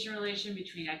commutation relation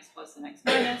between X plus and X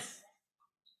minus.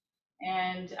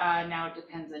 And now it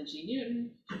depends on G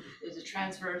Newton. There's a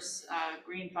transverse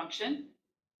green function.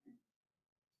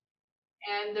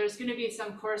 And there's going to be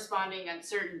some corresponding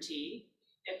uncertainty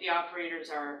if the operators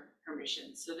are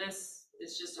permissions. So this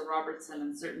is just a Robertson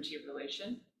uncertainty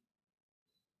relation.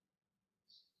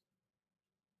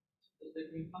 The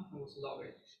green function was log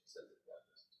it.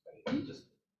 Just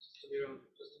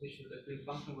to be sure, the green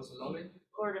function was log it.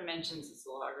 4 dimensions is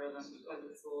the logarithm because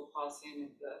it's the Laplacian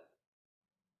of the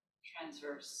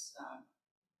transverse.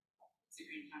 It's a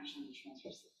green function of the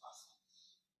transverse Laplacian.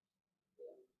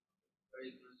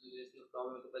 There's no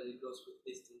problem because it goes with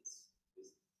distance.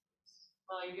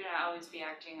 Well, you're gonna always be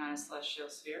acting on a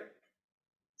celestial sphere.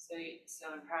 So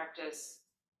in practice,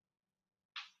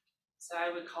 so I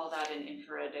would call that an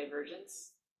infrared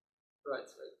divergence. Right,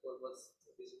 right. What's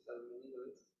the physical meaning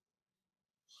of it?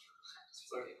 That's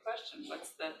a good question.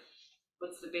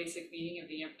 What's the basic meaning of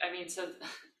the, I mean, so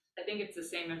I think it's the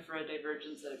same infrared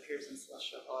divergence that appears in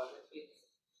celestial holography.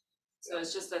 So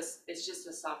it's just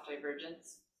a soft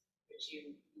divergence, which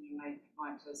you might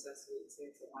want to associate,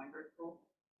 say it's a Weinberg pool.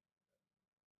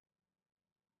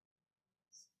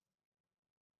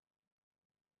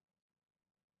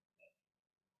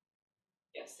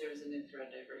 Yes, there's an infrared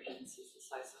divergence. It's the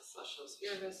size of the celestial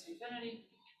sphere goes to infinity.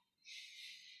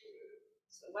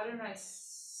 So why don't I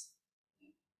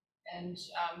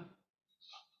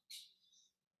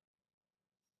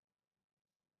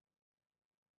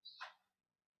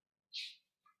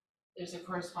there's a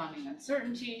corresponding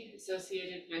uncertainty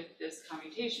associated with this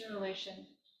commutation relation.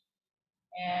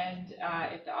 And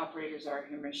if the operators are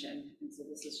Hermitian, and so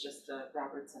this is just the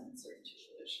Robertson uncertainty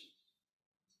relation.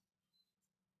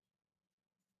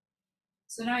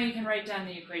 So now you can write down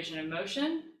the equation of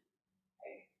motion,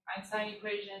 okay, Einstein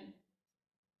equation,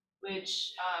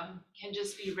 which can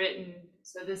just be written.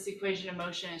 So this equation of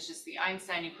motion is just the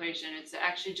Einstein equation. It's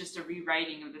actually just a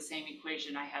rewriting of the same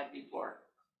equation I had before.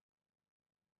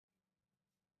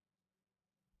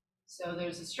 So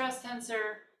there's a stress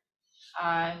tensor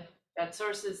that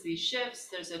sources these shifts.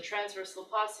 There's a transverse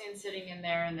Laplacian sitting in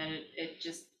there, and then it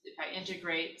just, if I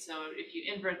integrate, so if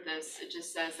you invert this, it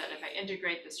just says that if I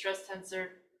integrate the stress tensor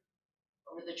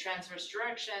over the transverse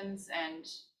directions and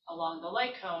along the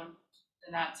light cone,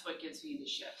 then that's what gives me the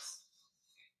shifts.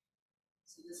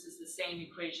 So this is the same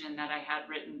equation that I had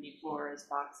written before as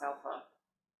box alpha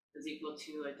is equal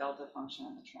to a delta function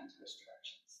on the transverse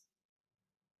directions.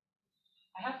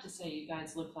 I have to say, you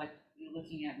guys look like you're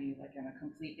looking at me like I'm a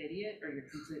complete idiot or you're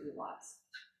completely lost.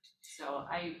 So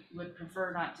I would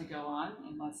prefer not to go on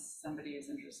unless somebody is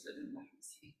interested in what I'm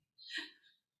saying.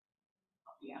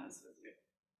 I'll be honest with you.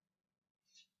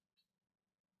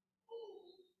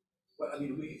 Well, I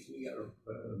mean, we are,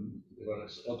 there were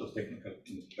a lot of technical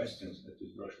questions that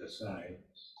we brushed aside.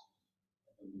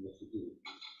 I don't know what to do.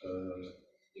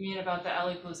 You mean about the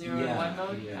L equals 0 and 1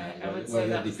 mode? Yeah. I would say whether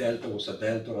that the delta was a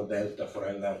delta or a delta for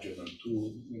L larger than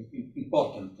 2,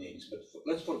 important things, but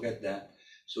let's forget that.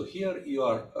 So here you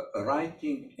are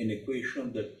writing an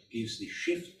equation that gives the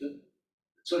shift.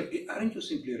 Sorry, aren't you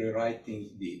simply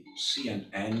rewriting the C and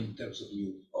N in terms of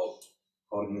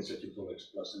coordinates that you call x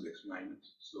plus and x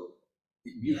minus? So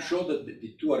you show that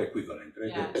the two are equivalent,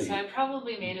 right? Yeah, so I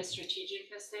probably made a strategic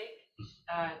mistake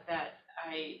that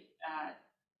I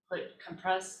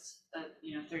compressed a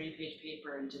 30-page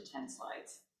paper into 10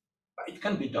 slides. It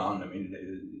can be done. I mean,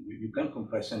 you can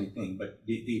compress anything, but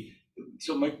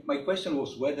so my question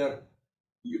was whether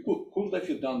you could have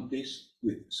you done this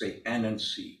with, say, N and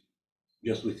C,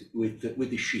 just with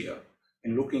the shear,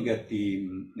 and looking at the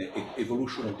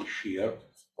evolution of the shear,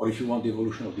 or if you want the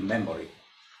evolution of the memory,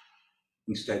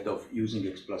 instead of using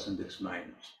x plus and x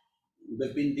minus. Would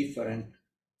have been different,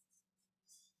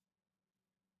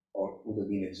 or would have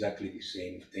been exactly the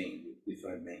same thing with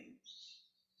different names?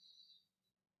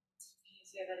 Can you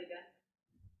say that again?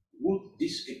 Would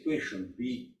this equation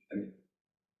be, I mean,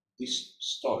 this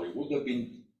story would have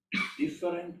been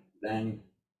different than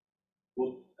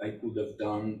what I could have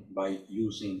done by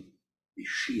using the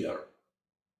shear,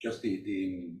 just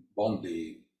the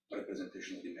Bondi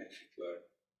representation of the metric, where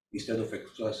instead of x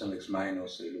plus and x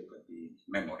minus, I look at the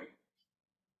memory,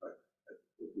 right?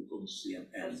 We could see an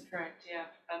N. That's correct, yeah.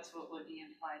 That's what would be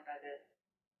implied by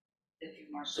the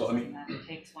diffeomorphism, So, I mean, that it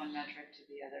takes one metric to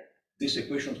the other. These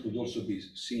equations could also be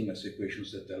seen as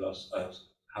equations that tell us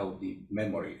how the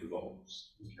memory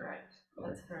evolves. Correct,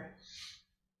 that's correct.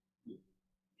 Yeah,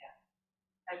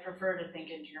 I prefer to think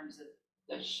in terms of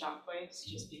the shockwaves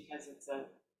just because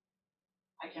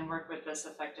I can work with this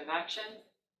effective action,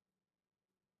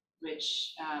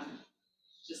 which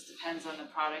just depends on the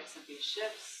products of these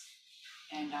shifts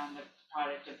and on the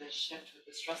product of this shift with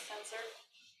the stress tensor.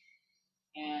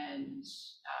 And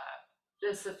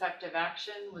this effective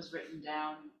action was written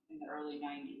down in the early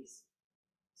 90s.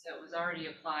 So it was already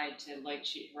applied to light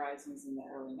sheet horizons in the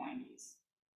early 90s.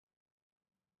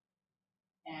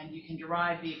 And you can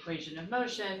derive the equation of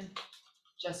motion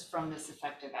just from this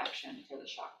effective action for the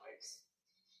shockwaves.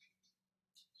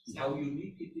 How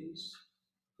unique it is,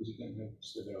 because you can have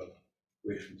several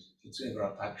equations,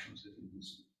 several actions that in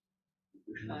this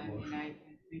equation of motion. I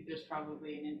think there's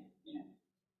probably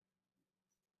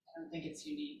I don't think it's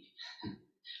unique,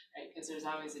 right? Because there's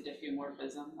always a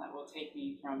diffeomorphism that will take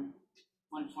me from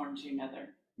one form to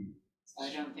another. So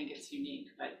I don't think it's unique,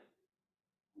 but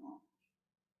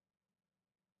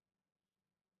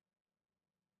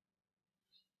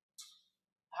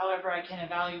However, I can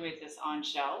evaluate this on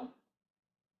shell.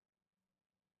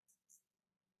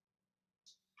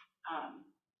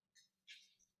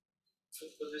 So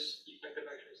this effective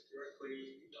action is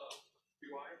directly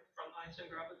derived from Einstein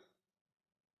gravity?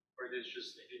 Or it is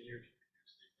just engineered to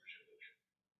produce the equation motion?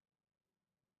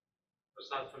 I was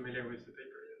not familiar with the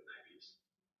paper in the 90s.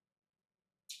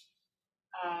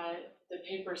 The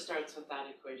paper starts with that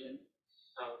equation.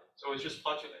 So it's just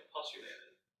postulated.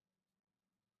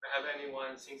 Have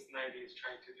anyone since the 90s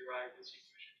trying to derive this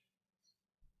equation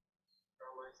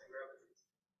from Einstein gravity?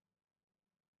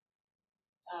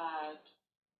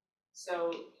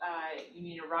 You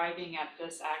mean arriving at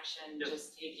this action,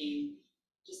 Yes.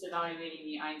 just evaluating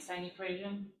the Einstein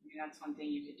equation? I mean, that's one thing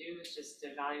you could do, is just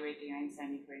evaluate the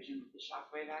Einstein equation with the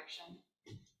shockwave action.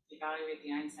 Evaluate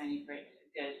the Einstein equation,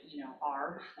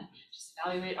 R, just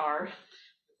evaluate R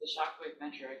with the shockwave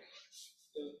metric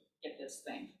to get this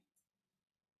thing,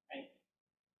 right?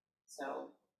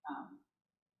 So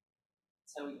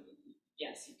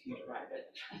yes, you can derive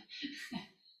it.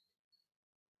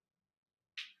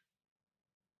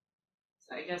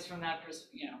 So I guess from that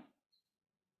perspective,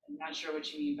 I'm not sure what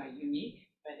you mean by unique,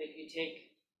 but if you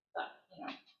take the,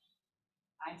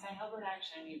 Einstein-Hilbert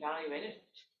action, you evaluate it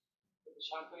with the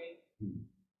shockwave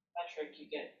metric, you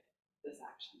get this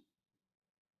action.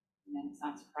 And then it's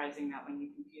not surprising that when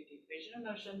you compute the equation of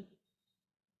motion,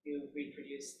 you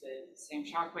reproduce the same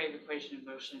shockwave equation of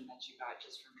motion that you got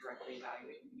just from directly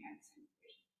evaluating the Einstein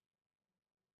equation.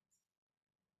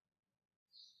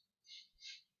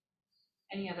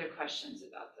 Any other questions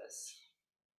about this?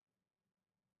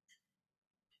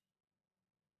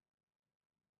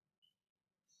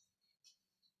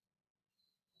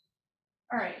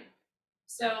 All right,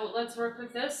 so let's work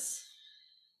with this.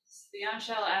 The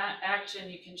on-shell action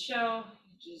you can show,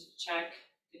 you just check,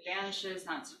 it vanishes,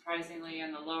 not surprisingly,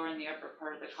 in the lower and the upper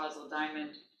part of the causal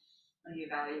diamond when you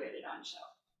evaluate it on-shell.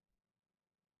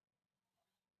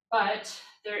 But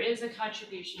there is a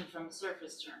contribution from a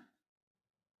surface term.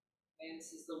 Okay,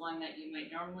 this is the one that you might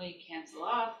normally cancel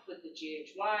off with the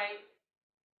GHY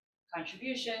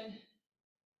contribution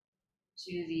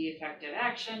to the effective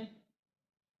action.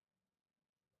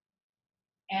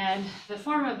 And the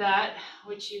form of that,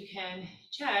 which you can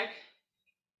check,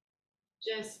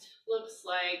 just looks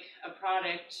like a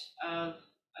product of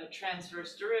a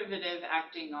transverse derivative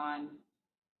acting on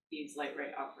these light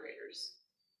ray operators.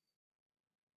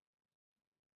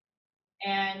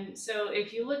 And so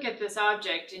if you look at this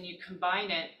object and you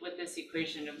combine it with this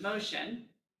equation of motion,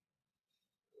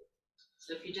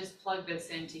 so if you just plug this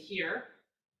into here,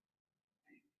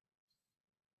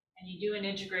 and you do an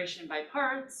integration by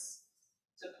parts,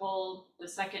 to pull the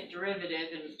second derivative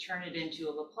and turn it into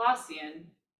a Laplacian,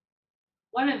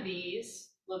 one of these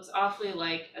looks awfully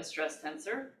like a stress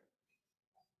tensor.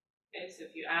 Okay, so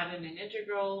if you add in an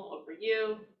integral over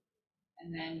u,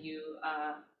 and then you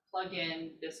plug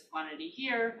in this quantity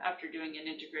here after doing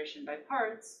an integration by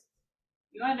parts,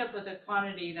 you end up with a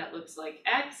quantity that looks like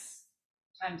x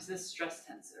times this stress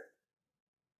tensor.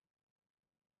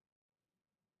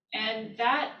 And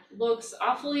that looks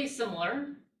awfully similar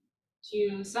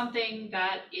to something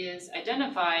that is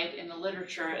identified in the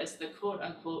literature as the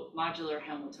quote-unquote modular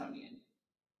Hamiltonian.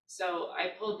 So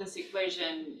I pulled this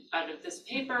equation out of this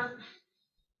paper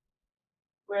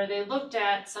where they looked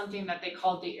at something that they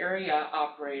called the area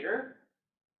operator,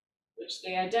 which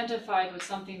they identified with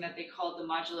something that they called the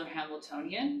modular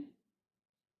Hamiltonian,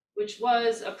 which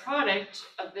was a product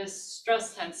of this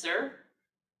stress tensor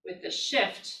with the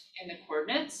shift in the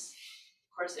coordinates,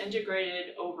 of course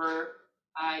integrated over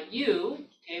u,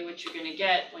 okay, which you're going to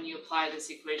get when you apply this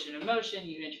equation of motion.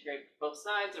 You integrate both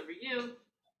sides over u,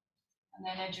 and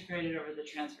then integrate it over the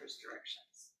transverse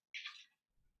directions.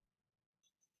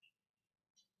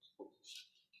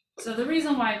 So the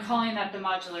reason why I'm calling that the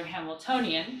modular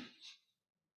Hamiltonian,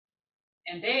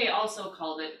 and they also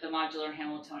called it the modular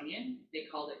Hamiltonian, they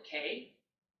called it K,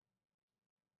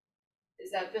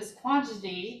 is that this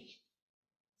quantity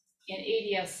in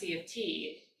ADS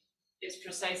CFT is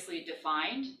precisely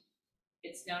defined.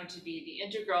 It's known to be the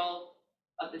integral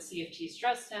of the CFT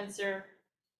stress tensor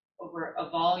over a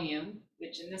volume,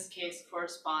 which in this case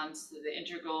corresponds to the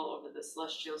integral over the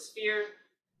celestial sphere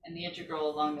and the integral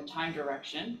along the time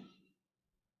direction.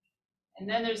 And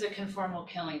then there's a conformal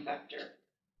killing vector.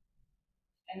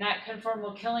 And that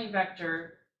conformal killing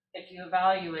vector, if you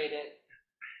evaluate it,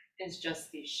 is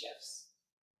just these shifts.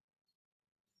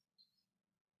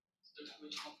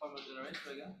 Which conformal generator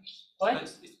again? What?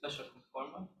 Special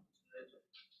conformal generator.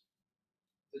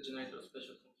 The generator of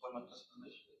special conformal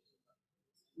transformation.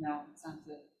 No, it's not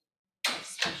the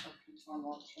special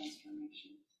conformal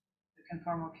transformation. The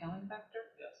conformal killing vector?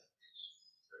 Yes.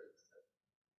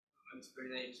 It's very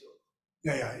name, so.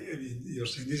 Yeah, I mean, you're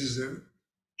saying this is a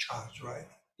charge, right?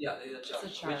 Yeah, it's a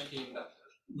charge. charge. Which came after?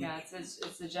 Yeah,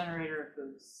 it's a generator of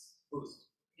boosts. Boost.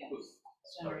 Yeah, Boost.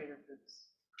 generator of boosts.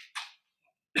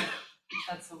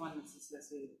 That's the one that's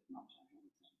associated with modular.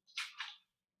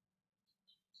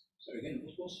 So again,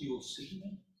 what was your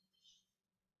signal?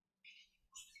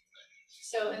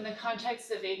 So in the context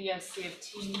of ADS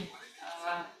CFT,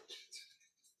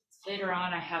 later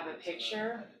on I have a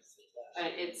picture,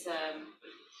 but it's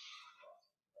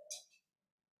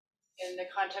in the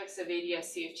context of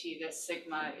ADS CFT, this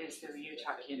sigma is the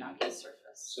Ryu-Takeyanagi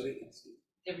surface. Sorry,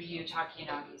 The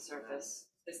Ryu-Takeyanagi surface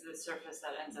is the surface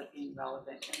that ends up being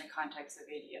relevant in the context of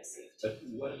ADS CFT. but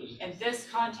what is it? In this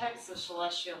context of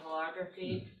celestial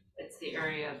holography, it's the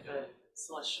area of the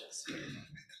celestial sphere.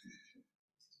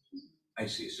 I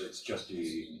see, so it's just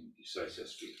the celestial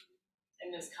sphere.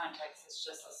 In this context, it's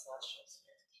just the celestial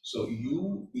sphere. So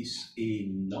U is a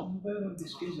number in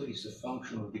this case, or is a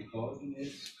function of the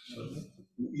coordinates?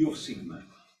 U of sigma.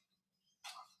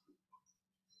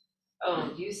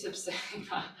 Oh, U sub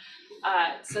sigma.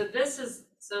 So this is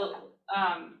so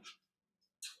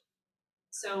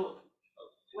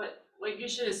what you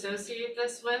should associate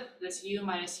this with, this U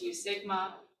minus U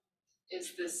sigma,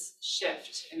 is this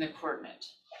shift in the coordinate.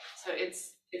 So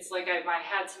it's like if I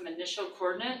had some initial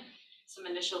coordinate, some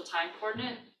initial time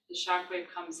coordinate, the shockwave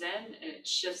comes in and it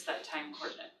shifts that time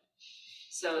coordinate.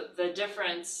 So the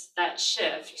difference, that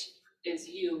shift, is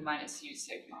U minus U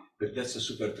sigma. But that's a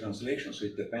super translation, so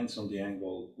it depends on the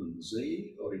angle on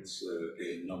Z, or it's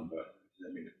a number,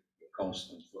 I mean, a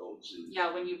constant for all Z.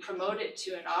 Yeah, when you promote it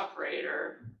to an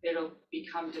operator, it'll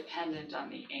become dependent on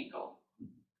the angle.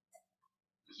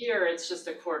 Here, it's just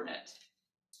a coordinate.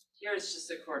 Here, it's just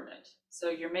a coordinate. So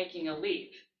you're making a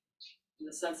leap in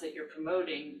the sense that you're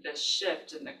promoting the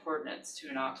shift in the coordinates to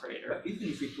an operator. But even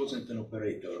if it wasn't an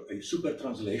operator, a super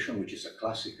translation, which is a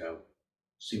classical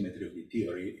symmetry of the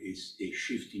theory, is a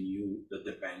shift in U that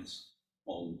depends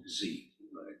on Z,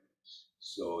 right?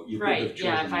 So you could have Right, chosen.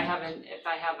 yeah, if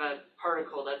I have a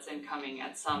particle that's incoming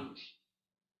at some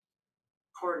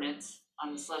coordinates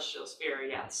on the celestial sphere,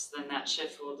 yes, then that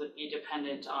shift will be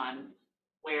dependent on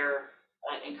where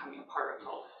that incoming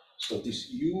particle. So this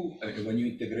U, when you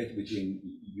integrate between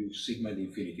U sigma and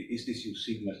infinity, is this U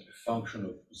sigma a function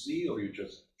of Z, or you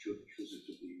just choose it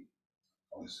to be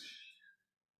constant?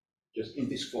 Just in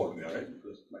this formula, right?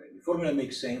 Because the formula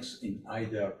makes sense in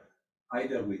either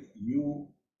with U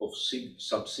of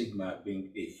sub sigma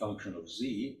being a function of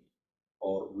Z,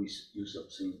 or with U sub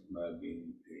sigma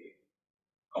being a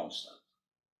constant.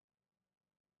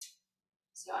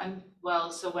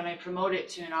 So when I promote it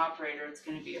to an operator, it's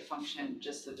going to be a function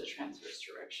just of the transverse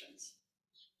directions.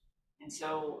 And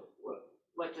so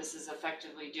what this is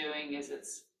effectively doing is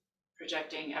it's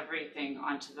projecting everything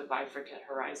onto the bifurcate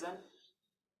horizon.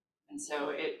 And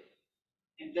so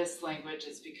in this language,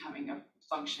 it's becoming a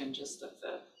function just of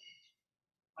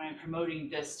when I'm promoting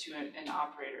this to an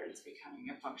operator, it's becoming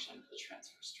a function of the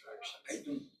transverse directions. I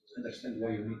don't understand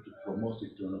why you need to promote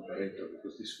it to an operator,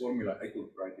 because this formula, I could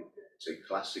write it, say,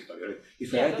 classically. Right?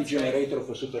 If I had the generator of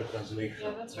a super translation.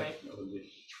 Yeah, that's right.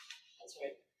 That's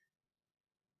right.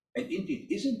 And indeed,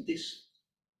 isn't this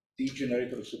the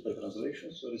generator of super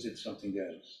translations, or is it something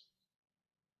else?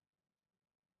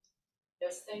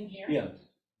 This thing here? Yeah,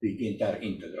 the entire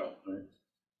integral, right?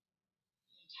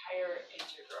 Entire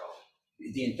integral.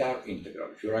 The entire integral.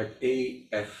 If you write A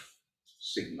F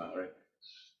sigma, right?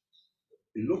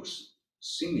 It looks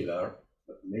similar,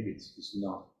 but maybe it's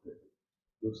not. It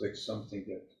looks like something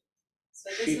that. So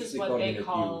this is what they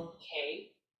call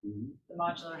K, the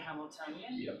modular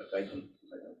Hamiltonian. Yeah, but I don't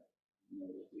know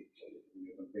what they call it. We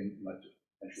haven't paid much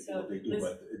attention to So what they do,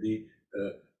 but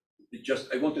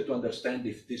I wanted to understand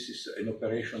if this is an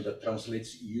operation that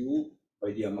translates U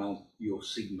by the amount U of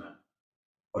sigma,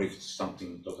 or if it's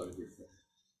something totally different.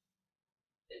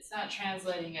 It's not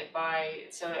translating it by,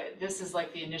 so this is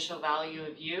like the initial value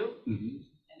of U, and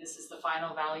this is the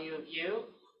final value of U.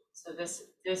 So this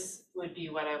would be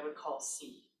what I would call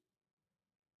C.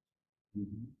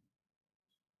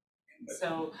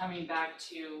 So coming back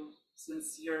to,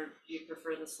 since you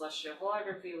prefer the celestial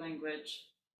holography language,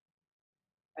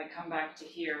 if I come back to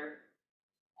here,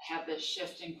 I have this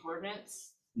shift in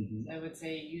coordinates. I would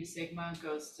say U sigma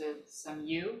goes to some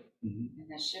U, and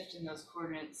the shift in those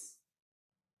coordinates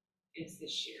is the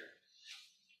shear.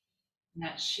 And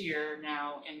that shear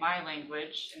now, in my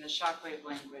language, in the shockwave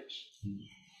language,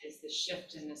 is the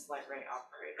shift in this light ray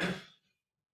operator,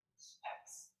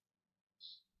 X.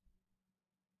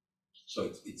 So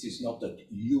it is not that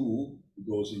U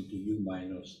goes into U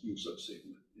minus U sub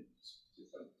sigma. It's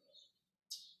different.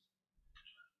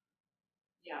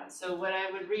 Yeah, so what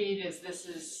I would read is this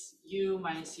is U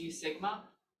minus U sigma.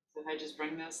 So if I just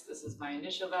bring this is my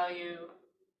initial value,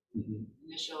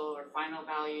 initial or final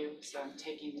value. So I'm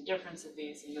taking the difference of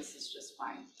these, and this is just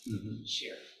my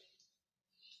shear.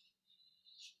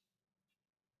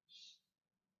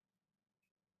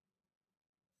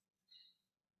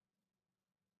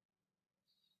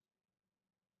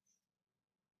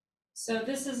 So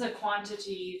this is a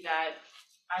quantity that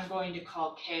I'm going to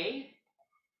call K.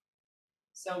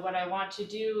 So what I want to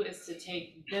do is to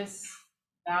take this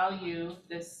value,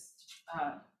 this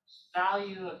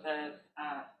value of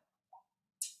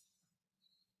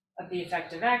the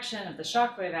effective action, of the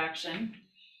shockwave action,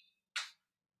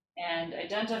 and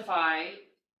identify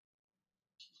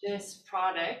this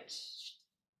product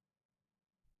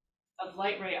of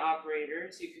light ray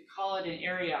operators. You could call it an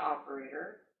area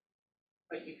operator,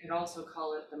 but you could also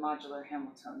call it the modular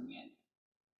Hamiltonian.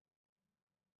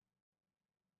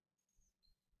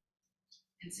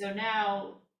 And so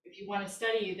now, if you want to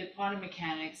study the quantum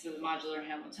mechanics of the modular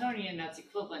Hamiltonian, that's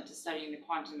equivalent to studying the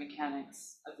quantum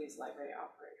mechanics of these light ray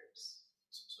operators.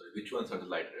 Sorry, which ones are the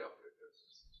light ray operators?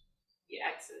 The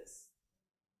X's.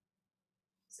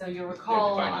 So you'll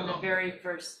recall defined on the along very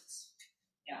first,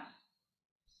 yeah.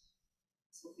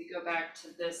 So if we go back to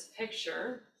this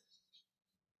picture,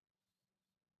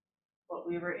 what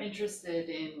we were interested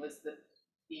in was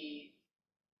the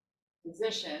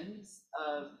positions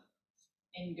of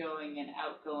ingoing and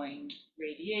outgoing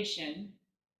radiation,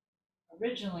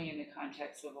 originally in the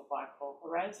context of a black hole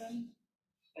horizon,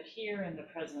 but here in the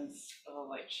presence of a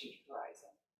light sheet horizon.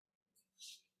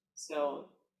 So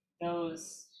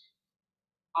those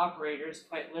operators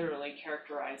quite literally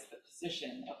characterize the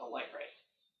position of a light ray.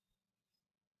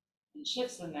 And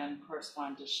shifts in them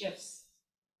correspond to shifts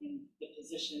in the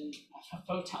position of a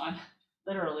photon,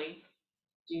 literally,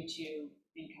 due to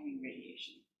incoming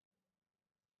radiation.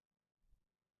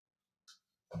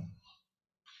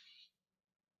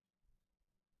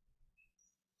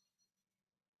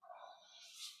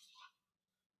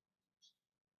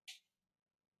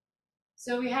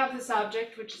 So we have this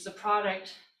object, which is a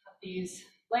product of these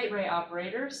light ray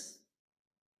operators,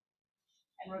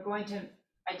 and we're going to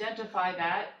identify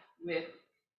that with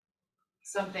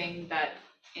something that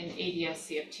in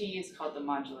ADS-CFT is called the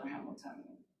modular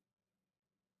Hamiltonian.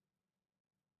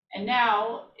 And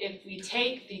now, if we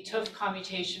take the Hooft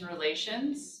commutation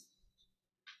relations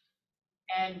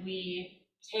and we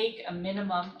take a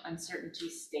minimum uncertainty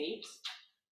state,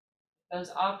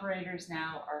 those operators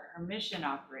now are Hermitian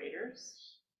operators.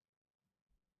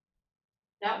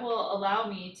 That will allow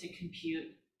me to compute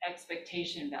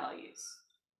expectation values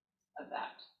of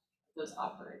those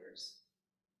operators.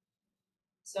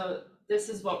 So this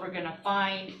is what we're going to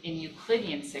find in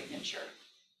Euclidean signature.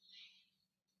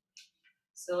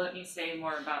 So let me say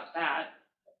more about that.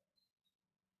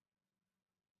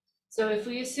 So if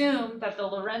we assume that the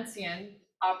Lorentzian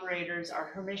operators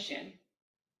are Hermitian,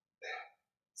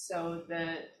 so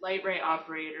the light ray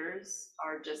operators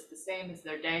are just the same as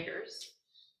their daggers.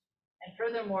 And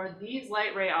furthermore, these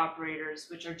light ray operators,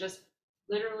 which are just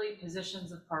literally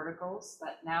positions of particles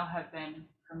that now have been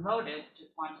promoted to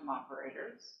quantum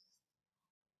operators.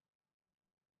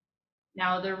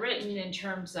 Now they're written in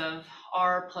terms of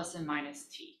R plus and minus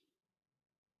T.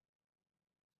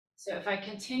 So if I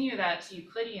continue that to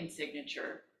Euclidean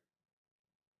signature,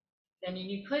 then in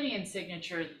Euclidean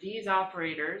signature, these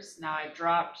operators, now I've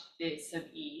dropped the sub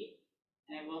E,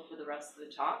 and I will for the rest of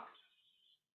the talk.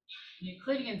 In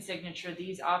Euclidean signature,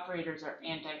 these operators are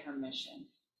anti-Hermitian.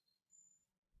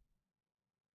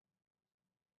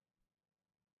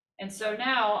 And so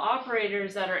now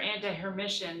operators that are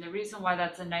anti-Hermitian, the reason why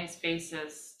that's a nice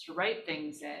basis to write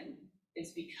things in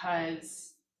is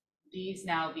because these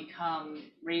now become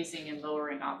raising and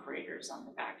lowering operators on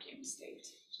the vacuum state.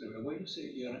 So when you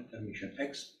say you're anti-Hermitian,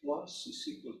 X plus is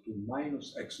equal to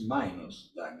minus X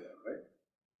minus dagger, right?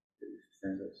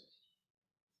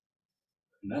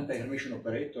 An anti-Hermitian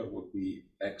operator would be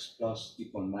X plus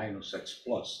equal minus X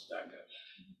plus dagger.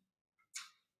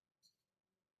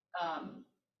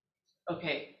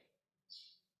 Okay,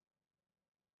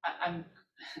 I'm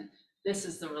this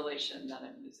is the relation that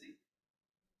I'm using.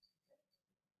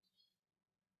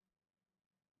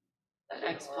 That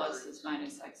X plus is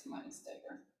minus X minus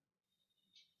dagger.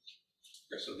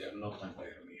 Okay, so they are not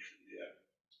anti-Hermitian, they are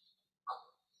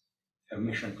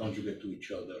Hermitian conjugate to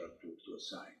each other to a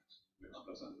sign.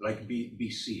 Like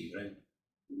BC, right?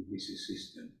 BC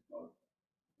system. Or,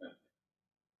 yeah.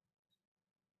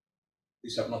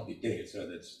 These are not details, right?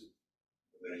 That's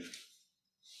very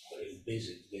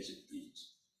basic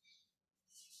things.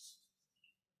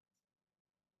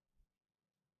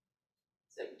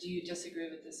 So do you disagree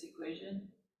with this equation?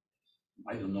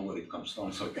 I don't know where it comes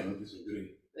from, so I cannot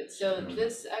disagree. But so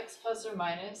this x plus or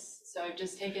minus, so I've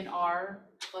just taken r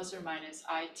plus or minus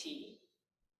it.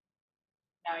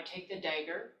 Now I take the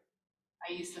dagger.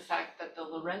 I use the fact that the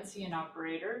Lorentzian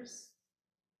operators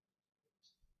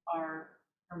are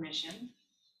Hermitian.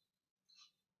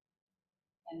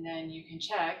 And then you can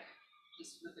check,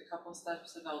 just with a couple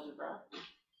steps of algebra,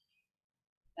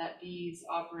 that these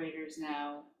operators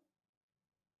now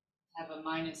have a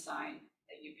minus sign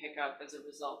that you pick up as a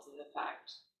result of the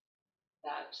fact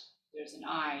that there's an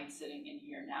I sitting in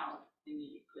here now in the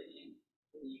Euclidean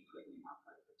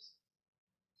operators.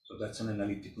 So that's an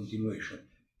analytic continuation.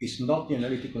 It's not the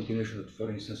analytic continuation that, for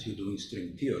instance, you do in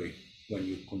string theory when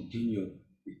you continue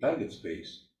the target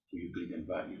space to Euclidean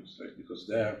values, right? Because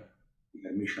there, the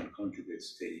Hermitian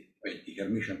conjugates stay, right? The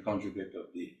Hermitian conjugate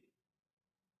of the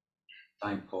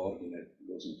time coordinate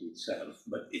goes into itself,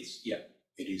 but it's, yeah,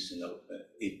 it is, you know,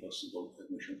 a possible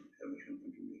Hermitian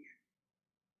conjugation.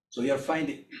 So you're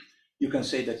finding, you can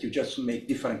say that you just make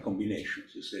different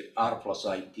combinations. You say R plus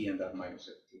IT and R minus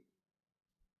IT.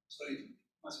 So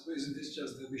I suppose isn't this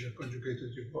just the Hermitian conjugate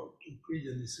that you got to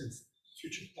Euclidean in the sense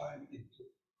future time into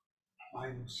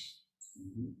minus?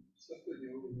 So when you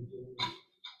do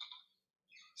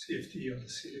CFT on the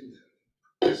cylinder,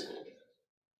 the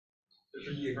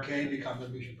G and K become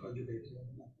Hermitian conjugate.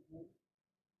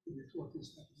 What is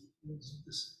happening? Is it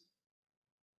the same?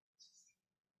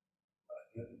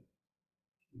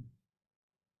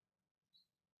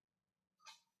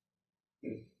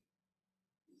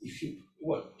 If you,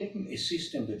 well, taking a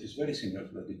system that is very similar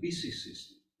to the BC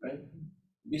system, right?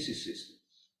 BC system.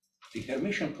 The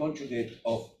Hermitian conjugate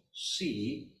of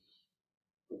C,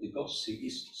 of the Gauss C,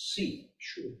 is C.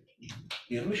 Sure.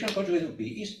 The Hermitian conjugate of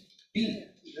B is B.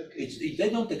 They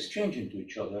don't exchange into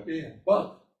each other. Yeah.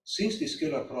 But since the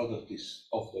scalar product is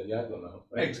off diagonal,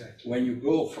 right? Exactly. When you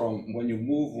go from, when you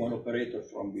move one operator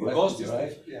from the left to the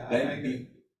right, yeah, then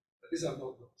these are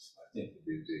not those. Yeah.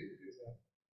 These are,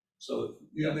 so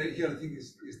here the thing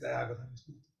is diagonal.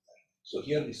 So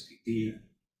here is the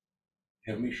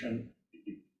Hermitian,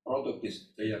 the product is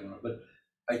diagonal, but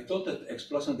I thought that x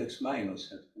plus and x minus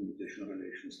had commutational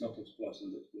relations, not x plus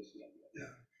and x plus.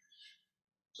 Yeah.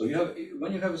 So you have,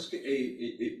 when you have a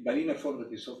bilinear form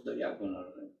that is off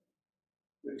diagonal,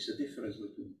 there is a difference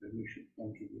between Hermitian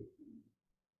conjugate and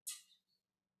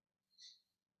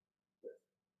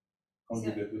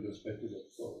conjugate with respect to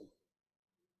that form.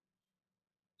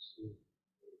 So,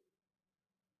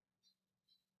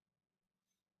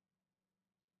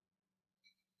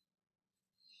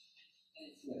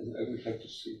 I will have to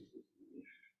see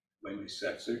by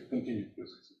myself. So continue,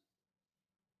 please.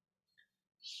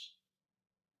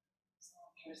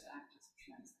 Here's active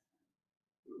trans.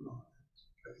 No,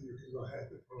 I think you can go ahead.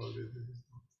 Probably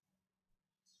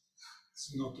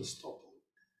it's not a stop.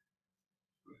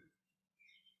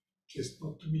 It's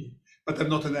not to me, but I'm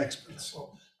not an expert,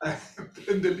 so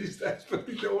I'm the least expert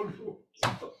in the whole room.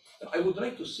 I would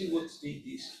like to see what's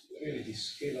really the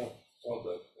scalar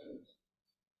product.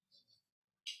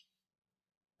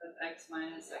 X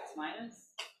minus X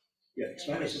minus? Yeah, x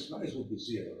minus would be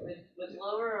 0, right? With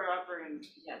lower or upper, and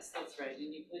yes, that's right.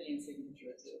 In Euclidean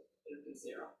signature, it would be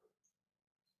 0.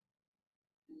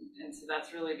 And so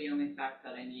that's really the only fact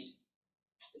that I need,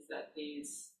 is that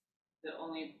the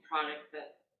only product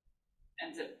that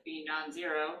ends up being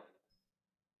non-zero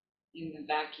in the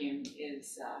vacuum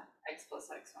is x plus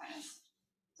x minus.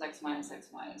 X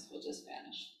minus will just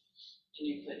vanish in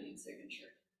Euclidean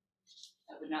signature.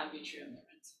 That would not be true in the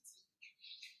Lorentzian signature.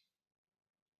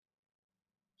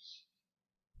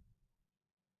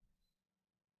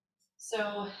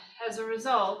 So as a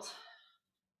result,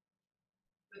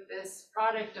 with this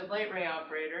product of light ray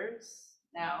operators,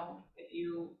 now if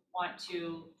you want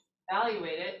to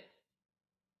evaluate it,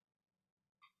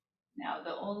 now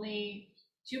the only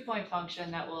 2-point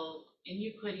function that will, in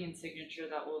Euclidean signature,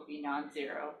 that will be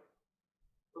non-zero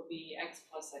will be x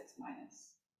plus x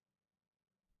minus.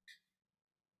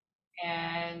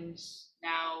 And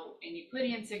now in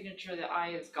Euclidean signature, the I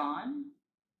is gone.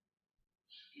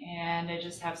 And I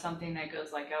just have something that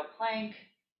goes like L Planck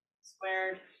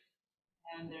squared.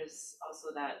 And there's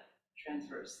also that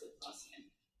transverse Laplacian.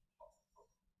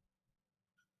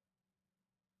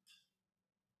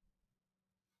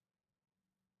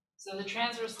 So the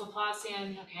transverse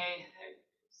Laplacian, okay,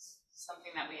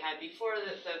 something that we had before.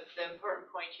 The important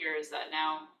point here is that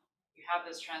now you have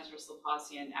this transverse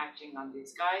Laplacian acting on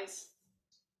these guys.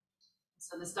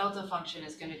 So this delta function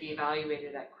is going to be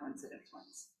evaluated at coincident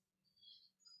points.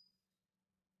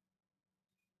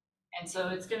 And so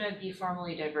it's gonna be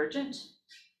formally divergent.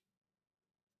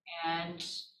 And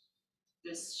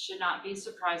this should not be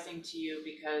surprising to you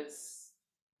because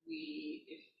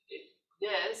if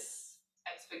this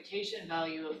expectation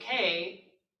value of K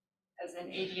as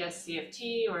in ADS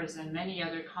CFT or as in many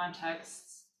other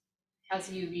contexts has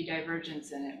a UV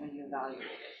divergence in it when you evaluate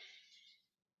it.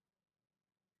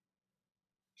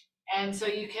 And so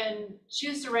you can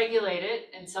choose to regulate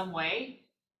it in some way.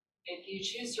 If you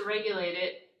choose to regulate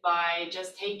it by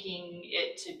just taking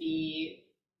it to be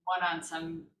 1 on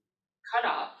some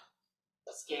cutoff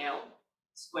scale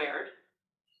squared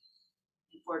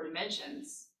in 4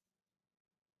 dimensions,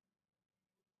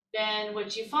 then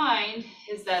what you find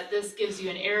is that this gives you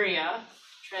an area,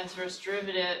 transverse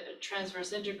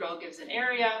integral gives an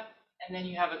area, and then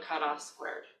you have a cutoff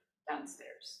squared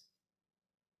downstairs.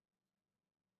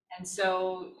 And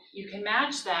so you can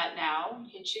match that now, you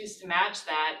can choose to match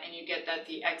that, and you get that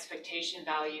the expectation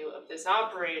value of this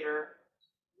operator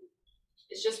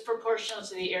is just proportional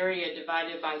to the area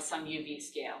divided by some UV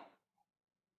scale.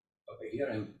 Okay, here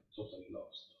I'm totally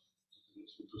lost.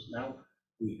 Because now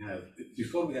we have,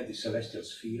 before we had the celestial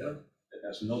sphere that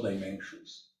has no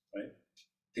dimensions, right?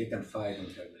 Theta and phi don't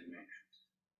have dimensions.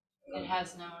 It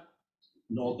has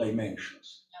no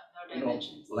dimensions. no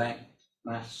dimensions. Length,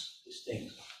 mass, these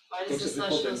things. Why does the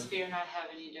celestial sphere not have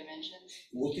any dimensions?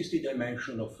 What is the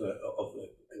dimension of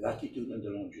latitude and the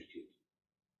longitude?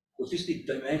 What is the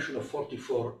dimension of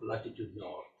 44 latitude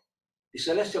north? The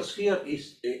celestial sphere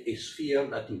is a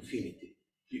sphere at infinity.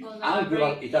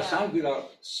 Well, It has angular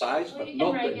size, well, but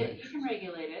not dimension. You can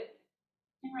regulate it.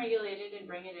 You can regulate it and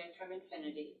bring it in from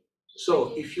infinity.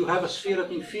 So if you have a sphere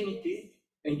at infinity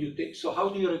and you take, so how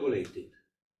do you regulate it?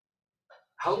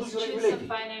 How do you regulate Choose it? a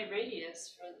finite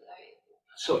radius for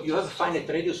So you have a finite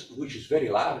radius, which is very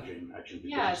large, I imagine.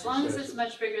 yeah, as long as it's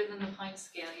much bigger than the Planck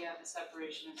scale, you have a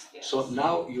separation of scales. So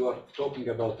now you are talking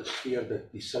about a sphere that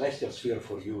the celestial sphere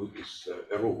for you is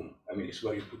a room. I mean, it's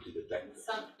where you put the detector.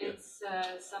 It's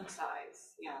some size,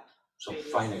 yeah. Some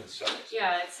radius. finite size.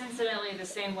 Yeah, it's incidentally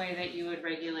the same way that you would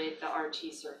regulate the RT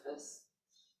surface.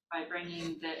 By bringing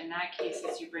in that case,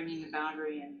 it's you're bringing the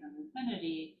boundary in from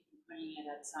infinity and putting it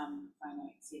at some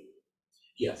finite C.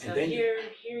 Yeah, So and then here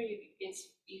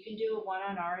you can do a 1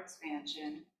 on R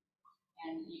expansion,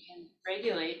 and you can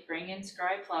bring in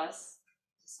Scri plus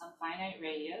to some finite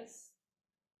radius,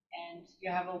 and you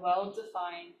have a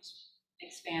well-defined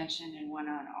expansion in 1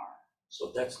 on R.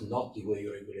 so that's not the way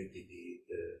you regulated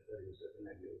the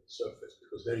negative surface,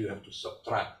 because there you have to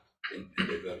subtract in a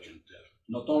divergent term.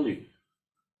 Not only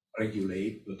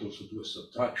regulate, but also do a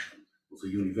subtraction of a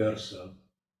universal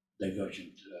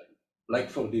divergent term. Like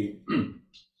for the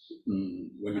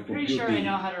when you I'm pretty compute sure I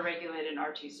know how to regulate an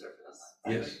RT surface.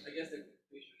 Yes. I guess the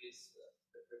conclusion is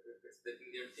that in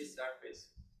the RT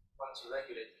surface, once you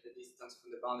regulate the distance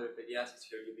from the boundary of the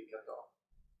atmosphere, you be cut off.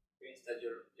 Instead,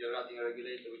 you're adding a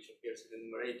regulator which appears in the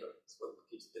numerator, it's what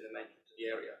gives the dimension to the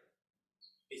area.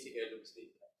 Basically, it looks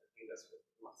different. I think that's what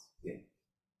it was. Yeah.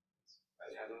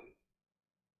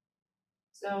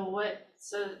 So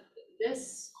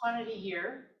this quantity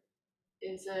here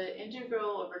is an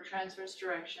integral over transverse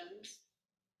directions.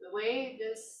 The way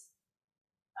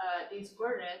these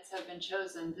coordinates have been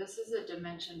chosen, this is a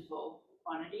dimensionful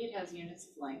quantity. It has units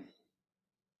of length.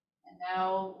 And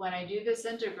now when I do this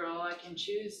integral, I can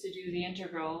choose to do the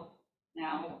integral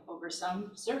now over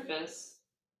some surface.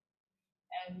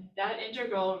 And that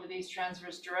integral over these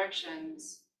transverse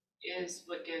directions is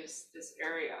what gives this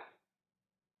area.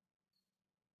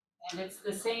 And it's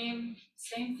the same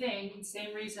thing,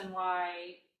 same reason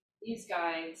why these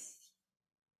guys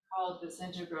called this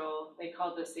integral, they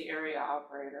called this the area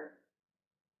operator.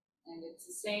 And it's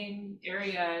the same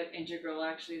area integral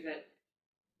actually that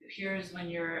appears when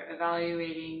you're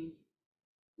evaluating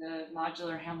the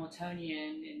modular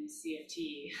Hamiltonian in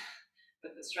CFT.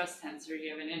 With the stress tensor,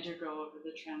 you have an integral over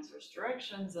the transverse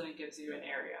directions and it gives you an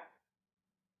area.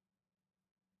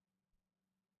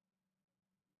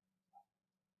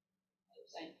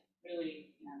 Really,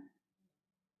 yeah.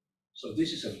 So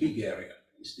this is a big area.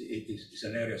 It's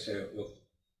an area, say, of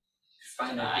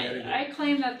finite area. I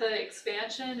claim that the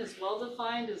expansion is well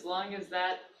defined as long as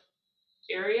that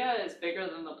area is bigger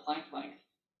than the Planck length.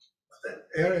 That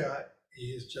area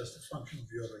is just a function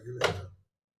of your regulator.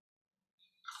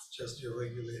 It's just your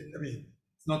regulator. I mean,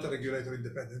 it's not a regulator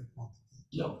independent quantity.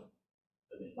 No.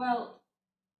 Well,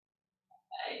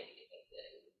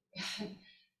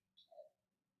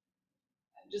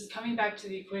 just coming back to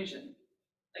the equation,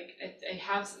 like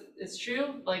it's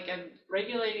true, like I'm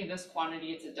regulating this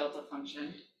quantity, it's a delta function.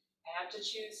 I have to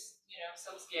choose,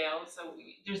 some scale, so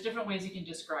there's different ways you can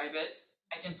describe it.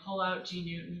 I can pull out G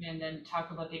Newton and then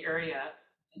talk about the area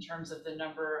in terms of the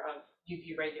number of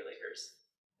UV regulators.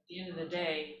 At the end of the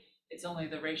day, it's only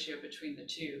the ratio between the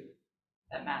two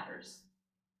that matters.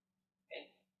 Okay?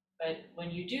 But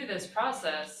when you do this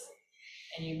process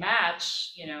and you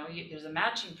match, there's a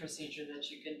matching procedure that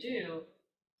you can do.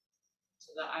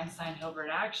 So the Einstein-Hilbert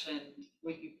action,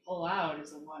 what you pull out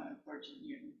is a 1 on 4 G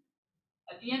Newton.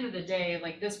 At the end of the day,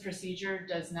 like, this procedure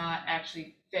does not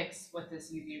actually fix what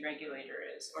this UV regulator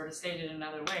is, or to state it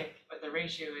another way, what the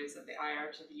ratio is of the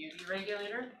IR to the UV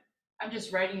regulator. I'm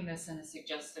just writing this in a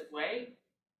suggestive way.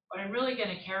 What I'm really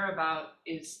going to care about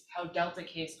is how delta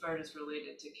K squared is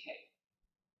related to K.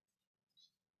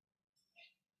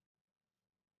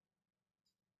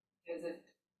 Because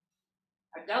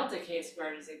if delta K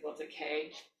squared is equal to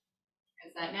K,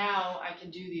 is that now I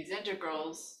can do these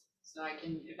integrals. So I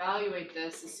can evaluate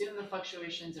this, assume the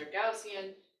fluctuations are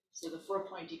Gaussian, so the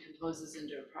 4-point decomposes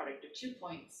into a product of 2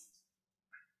 points.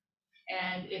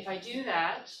 And if I do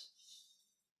that,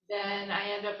 then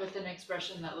I end up with an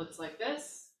expression that looks like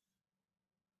this.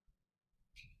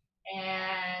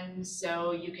 And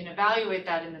so you can evaluate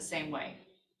that in the same way.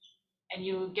 And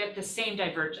you get the same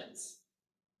divergence.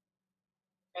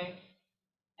 Okay?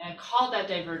 And I call that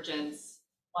divergence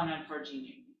 1 on 4 G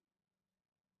Newton.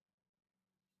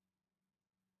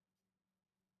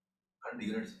 Aren't the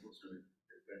units supposed to be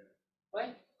different?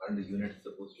 What? Aren't the units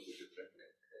supposed to be different?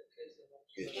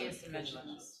 K is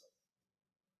dimensionless.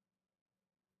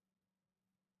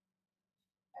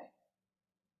 Okay.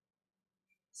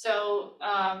 So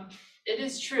it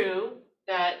is true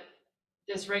that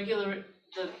this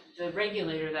the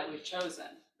regulator that we've chosen,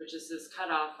 which is this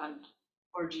cutoff on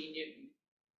 4 G Newton,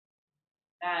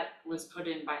 that was put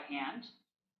in by hand.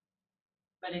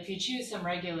 But if you choose some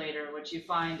regulator, what you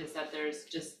find is that there's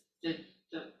just the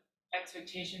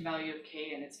expectation value of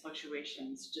K and its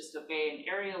fluctuations just obey an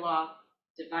area law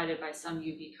divided by some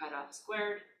UV cutoff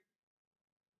squared.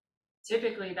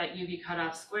 Typically, that UV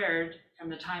cutoff squared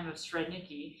from the time of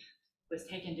Srednicki was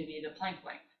taken to be the Planck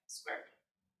length squared.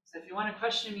 So if you want to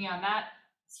question me on that,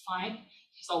 it's fine.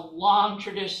 There's a long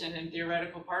tradition in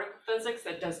theoretical particle physics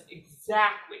that does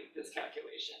exactly this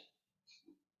calculation.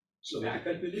 So the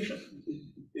calculation,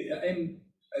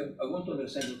 I want to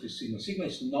understand what is sigma. Sigma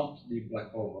is not the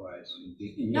black hole horizon.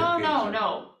 In your case,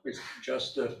 No. It's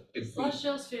just a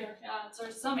Celestial sphere, yeah,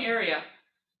 it's some area.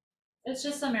 It's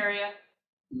just some area.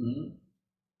 Mm-hmm.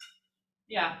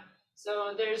 Yeah,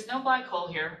 so there's no black hole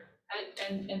here.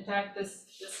 And in fact, this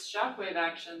shockwave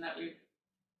action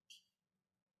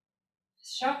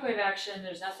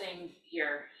there's nothing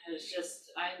here. It's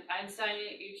just Einstein,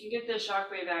 you can get the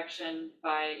shockwave action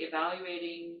by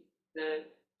evaluating the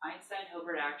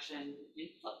Einstein-Hilbert action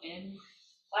in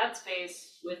flat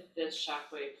space with this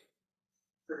shockwave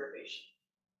perturbation.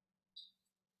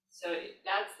 So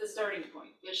that's the starting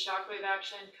point. This shockwave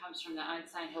action comes from the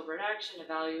Einstein-Hilbert action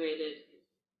evaluated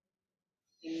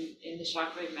in the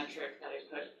shockwave metric that I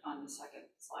put on the second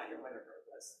slide or whatever it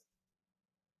was.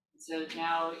 So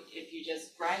now if you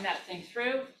just grind that thing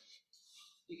through,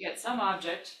 you get some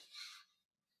object.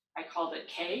 I called it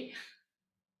K.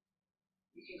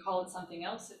 You can call it something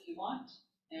else if you want.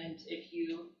 And if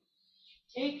you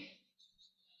take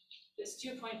this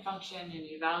 2-point function and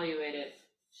you evaluate it,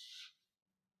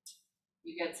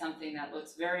 you get something that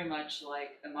looks very much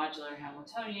like the modular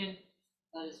Hamiltonian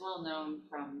that is well known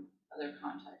from other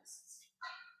contexts.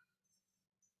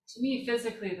 To me,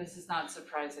 physically, this is not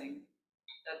surprising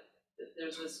that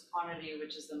there's this quantity,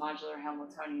 which is the modular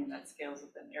Hamiltonian, that scales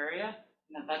with an area,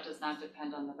 and that does not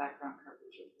depend on the background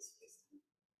curvature of the space-time.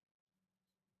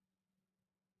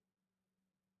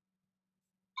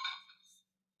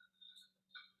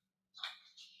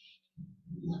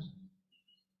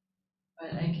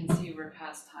 But I can see we're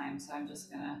past time, so I'm just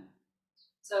gonna.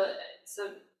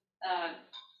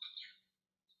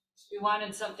 We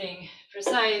wanted something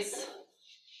precise.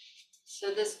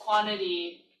 So this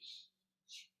quantity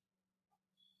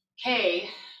K,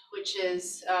 which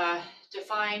is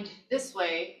defined this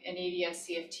way in ADS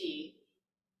CFT.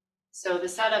 So the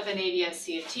setup in ADS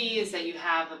CFT is that you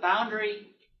have a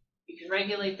boundary. You can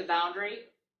regulate the boundary.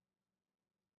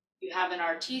 You have an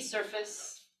RT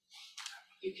surface.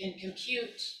 You can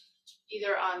compute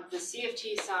either on the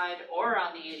CFT side or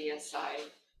on the ADS side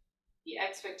the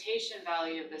expectation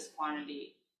value of this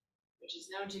quantity, which is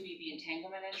known to be the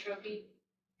entanglement entropy.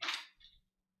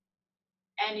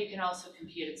 And you can also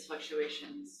compute its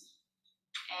fluctuations.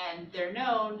 And they're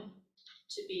known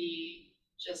to be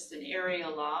just an area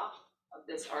law of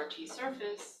this RT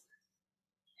surface.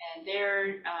 And there,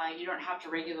 you don't have to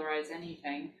regularize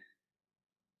anything.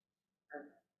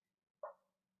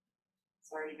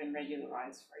 it's already been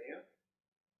regularized for you,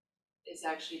 is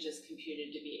actually just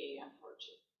computed to be AM42.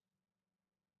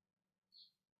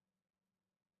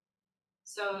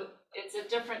 So it's a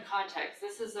different context.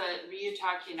 This is a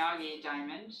Ryutakinagi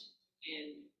diamond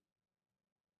in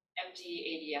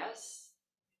empty ADS.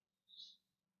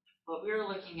 What we're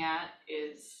looking at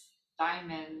is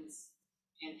diamonds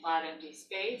in flat empty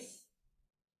space,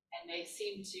 and they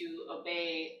seem to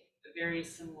obey a very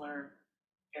similar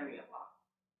area law.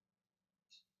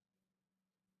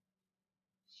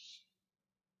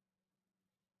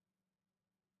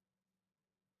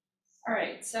 All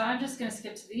right, so I'm just going to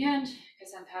skip to the end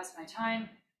because I'm past my time,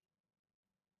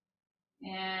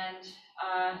 and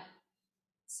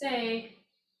say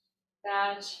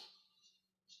that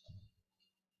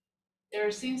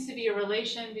there seems to be a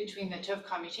relation between the Hooft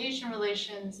commutation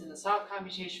relations and the soft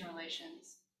commutation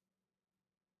relations,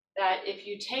 that if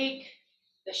you take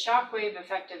the shockwave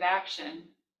effective action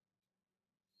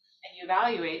and you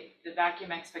evaluate the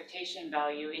vacuum expectation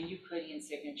value in Euclidean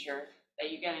signature,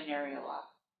 that you get an area law.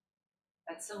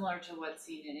 That's similar to what's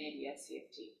seen in ADS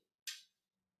CFT.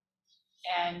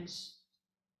 And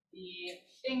the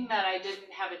thing that I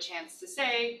didn't have a chance to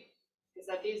say is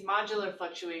that these modular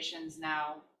fluctuations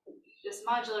now, this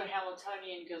modular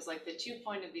Hamiltonian goes like the 2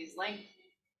 point of these length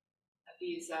of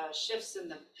these shifts in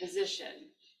the position.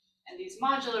 And these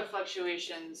modular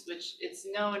fluctuations, which it's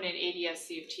known in ADS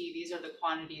CFT, these are the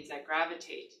quantities that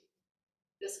gravitate.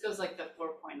 This goes like the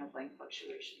 4 point of length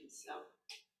fluctuations. So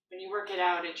when you work it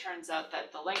out, it turns out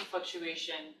that the length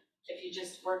fluctuation, if you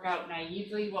just work out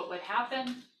naively what would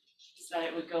happen, is that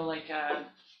it would go like a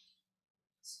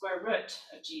square root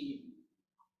of G Newton.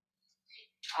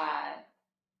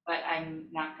 But I'm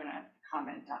not going to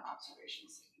comment on observation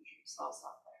signatures, so I'll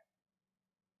stop there.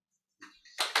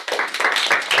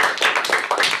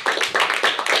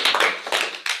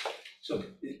 So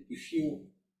if you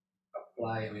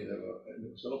apply, I mean, there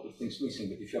was a lot of things missing,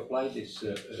 but if you apply this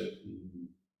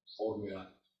formula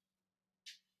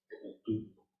to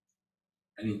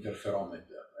an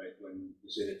interferometer, right? When you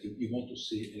say that you want to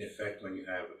see an effect when you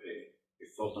have a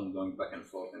photon going back and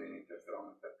forth in an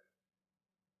interferometer,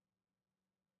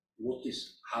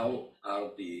 how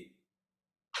are the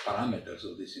parameters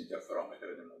of this interferometer,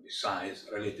 I don't know, the size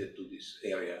related to this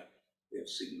area of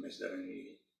sigma? Is there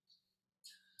any?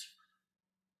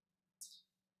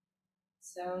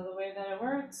 So the way that it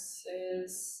works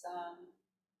is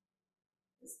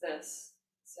this.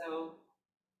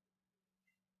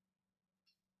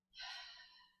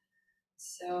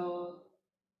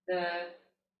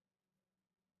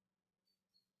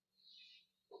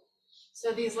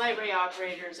 So these light ray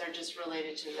operators are just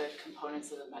related to the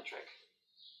components of the metric.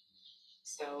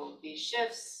 So these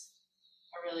shifts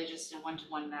are really just a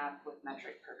one-to-one map with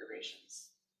metric perturbations.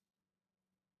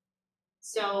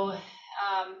 So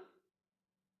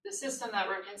the system that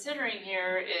we're considering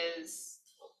here is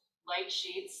light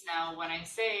sheets. Now, when I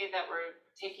say that we're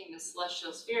taking the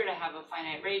celestial sphere to have a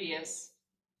finite radius,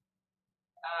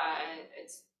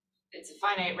 it's a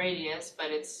finite radius,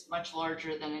 but it's much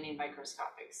larger than any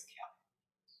microscopic scale.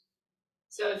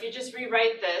 So if you just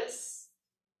rewrite this,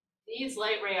 these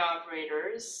light ray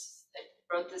operators,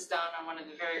 I wrote this down on one of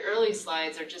the very early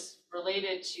slides, are just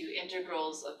related to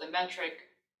integrals of the metric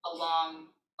along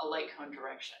a light cone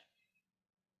direction.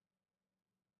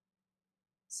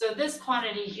 So this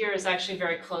quantity here is actually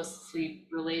very closely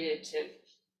related to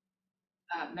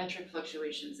metric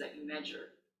fluctuations that you measure.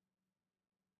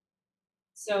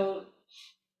 So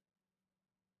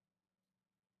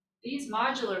these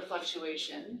modular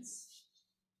fluctuations,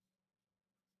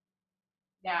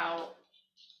 now,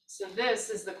 so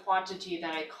this is the quantity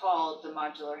that I called the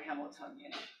modular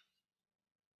Hamiltonian.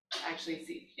 Actually, it's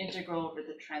the integral over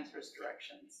the transverse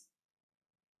directions.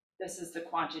 This is the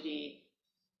quantity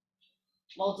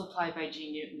multiplied by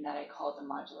G Newton that I called the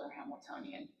modular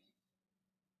Hamiltonian.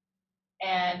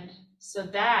 And so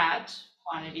that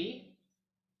quantity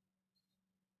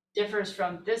differs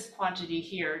from this quantity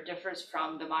here, differs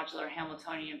from the modular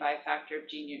Hamiltonian by a factor of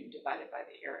G Newton divided by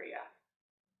the area.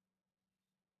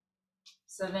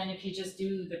 So then if you just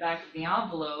do the back of the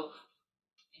envelope,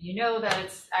 and you know that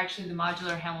it's actually the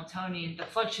modular Hamiltonian, the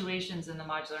fluctuations in the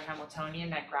modular Hamiltonian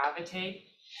that gravitate,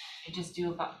 you just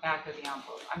do a back of the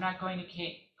envelope. I'm not going to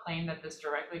claim that this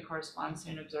directly corresponds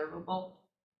to an observable.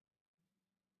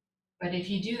 But if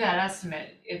you do that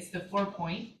estimate, it's the 4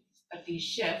 point of these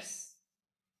shifts.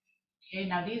 Okay,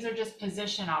 now these are just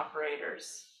position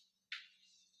operators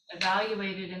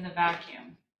evaluated in the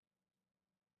vacuum.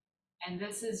 And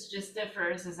this is just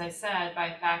differs, as I said, by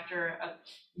a factor of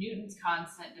Newton's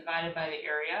constant divided by the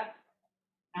area.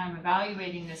 I'm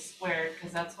evaluating this squared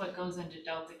because that's what goes into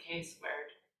delta K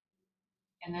squared.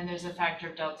 And then there's a factor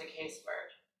of delta K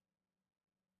squared.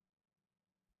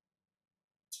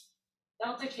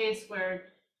 Delta K squared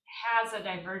has a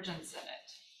divergence in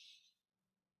it.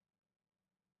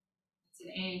 It's an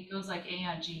A, it goes like A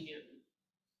on G Newton.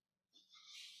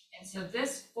 And so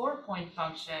this 4-point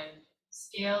function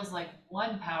scales like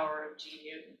 1 power of G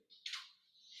Newton.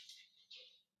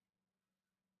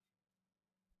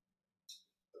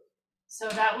 So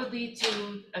that would lead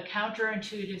to a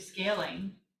counterintuitive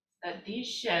scaling that these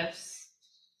shifts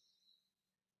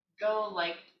go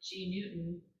like G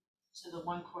Newton to the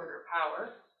 1/4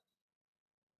 power,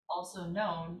 also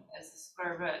known as the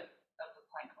square root of the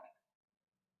Planck length.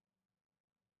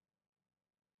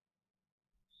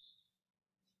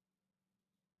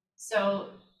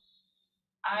 So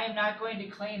I am not going to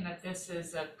claim that this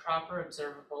is a proper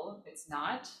observable. It's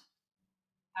not.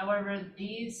 However,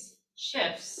 these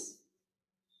shifts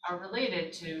are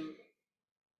related to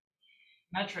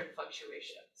metric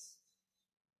fluctuations.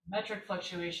 Metric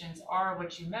fluctuations are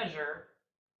what you measure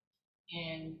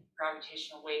in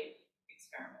gravitational wave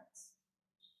experiments.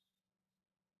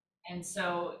 And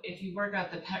so if you work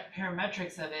out the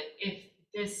parametrics of it, if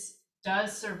this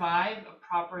does survive a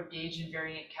proper gauge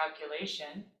invariant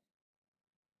calculation,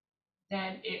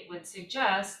 then it would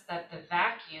suggest that the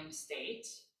vacuum state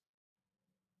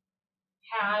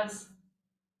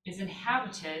is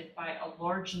inhabited by a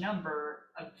large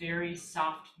number of very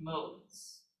soft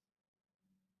modes.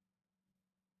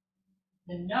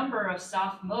 The number of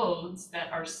soft modes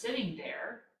that are sitting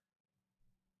there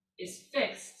is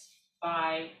fixed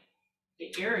by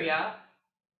the area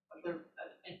of the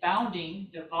bounding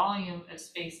the volume of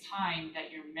space-time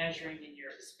that you're measuring in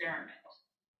your experiment.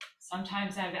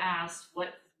 Sometimes I've asked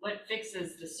what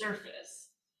fixes the surface.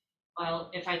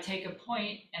 Well, if I take a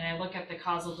point and I look at the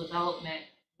causal development,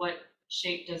 what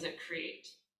shape does it create?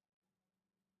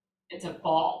 It's a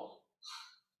ball.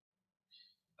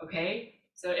 Okay,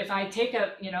 so if I take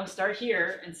start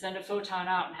here and send a photon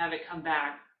out and have it come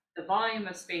back, the volume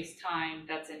of space-time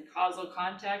that's in causal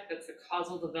contact, that's the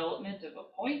causal development of a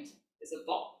point, is a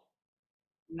ball.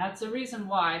 And that's the reason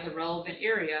why the relevant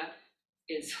area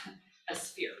is a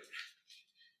sphere.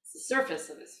 It's the surface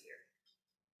of a sphere.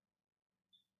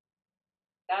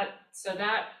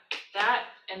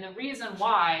 And the reason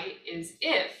why is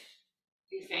if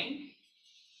you think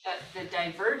that the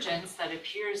divergence that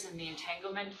appears in the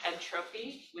entanglement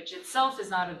entropy, which itself is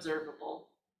not observable,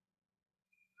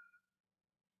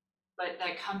 but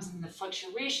that comes in the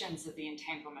fluctuations of the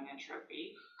entanglement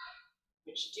entropy,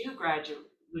 which do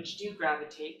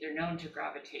gravitate, they're known to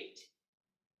gravitate,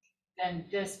 then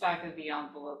this back of the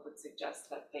envelope would suggest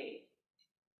that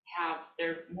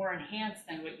they're more enhanced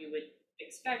than what you would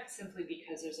expect simply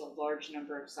because there's a large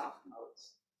number of soft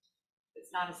modes.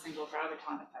 It's not a single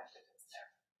graviton effect if it's there.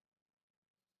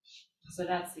 So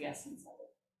that's the essence of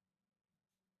it.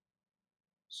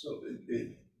 So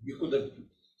you could have,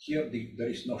 here there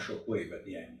is no shockwave at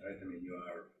the end, right? I mean, you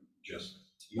are just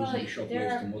using the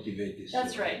shockwaves to motivate this.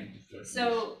 That's right.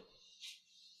 So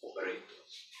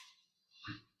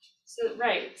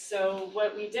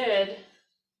what we did,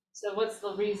 so what's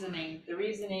the reasoning? The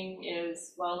reasoning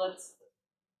is, well,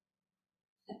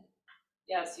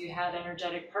 yes, you had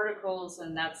energetic particles,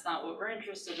 and that's not what we're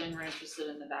interested in. We're interested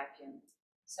in the vacuum.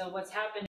 So what's happening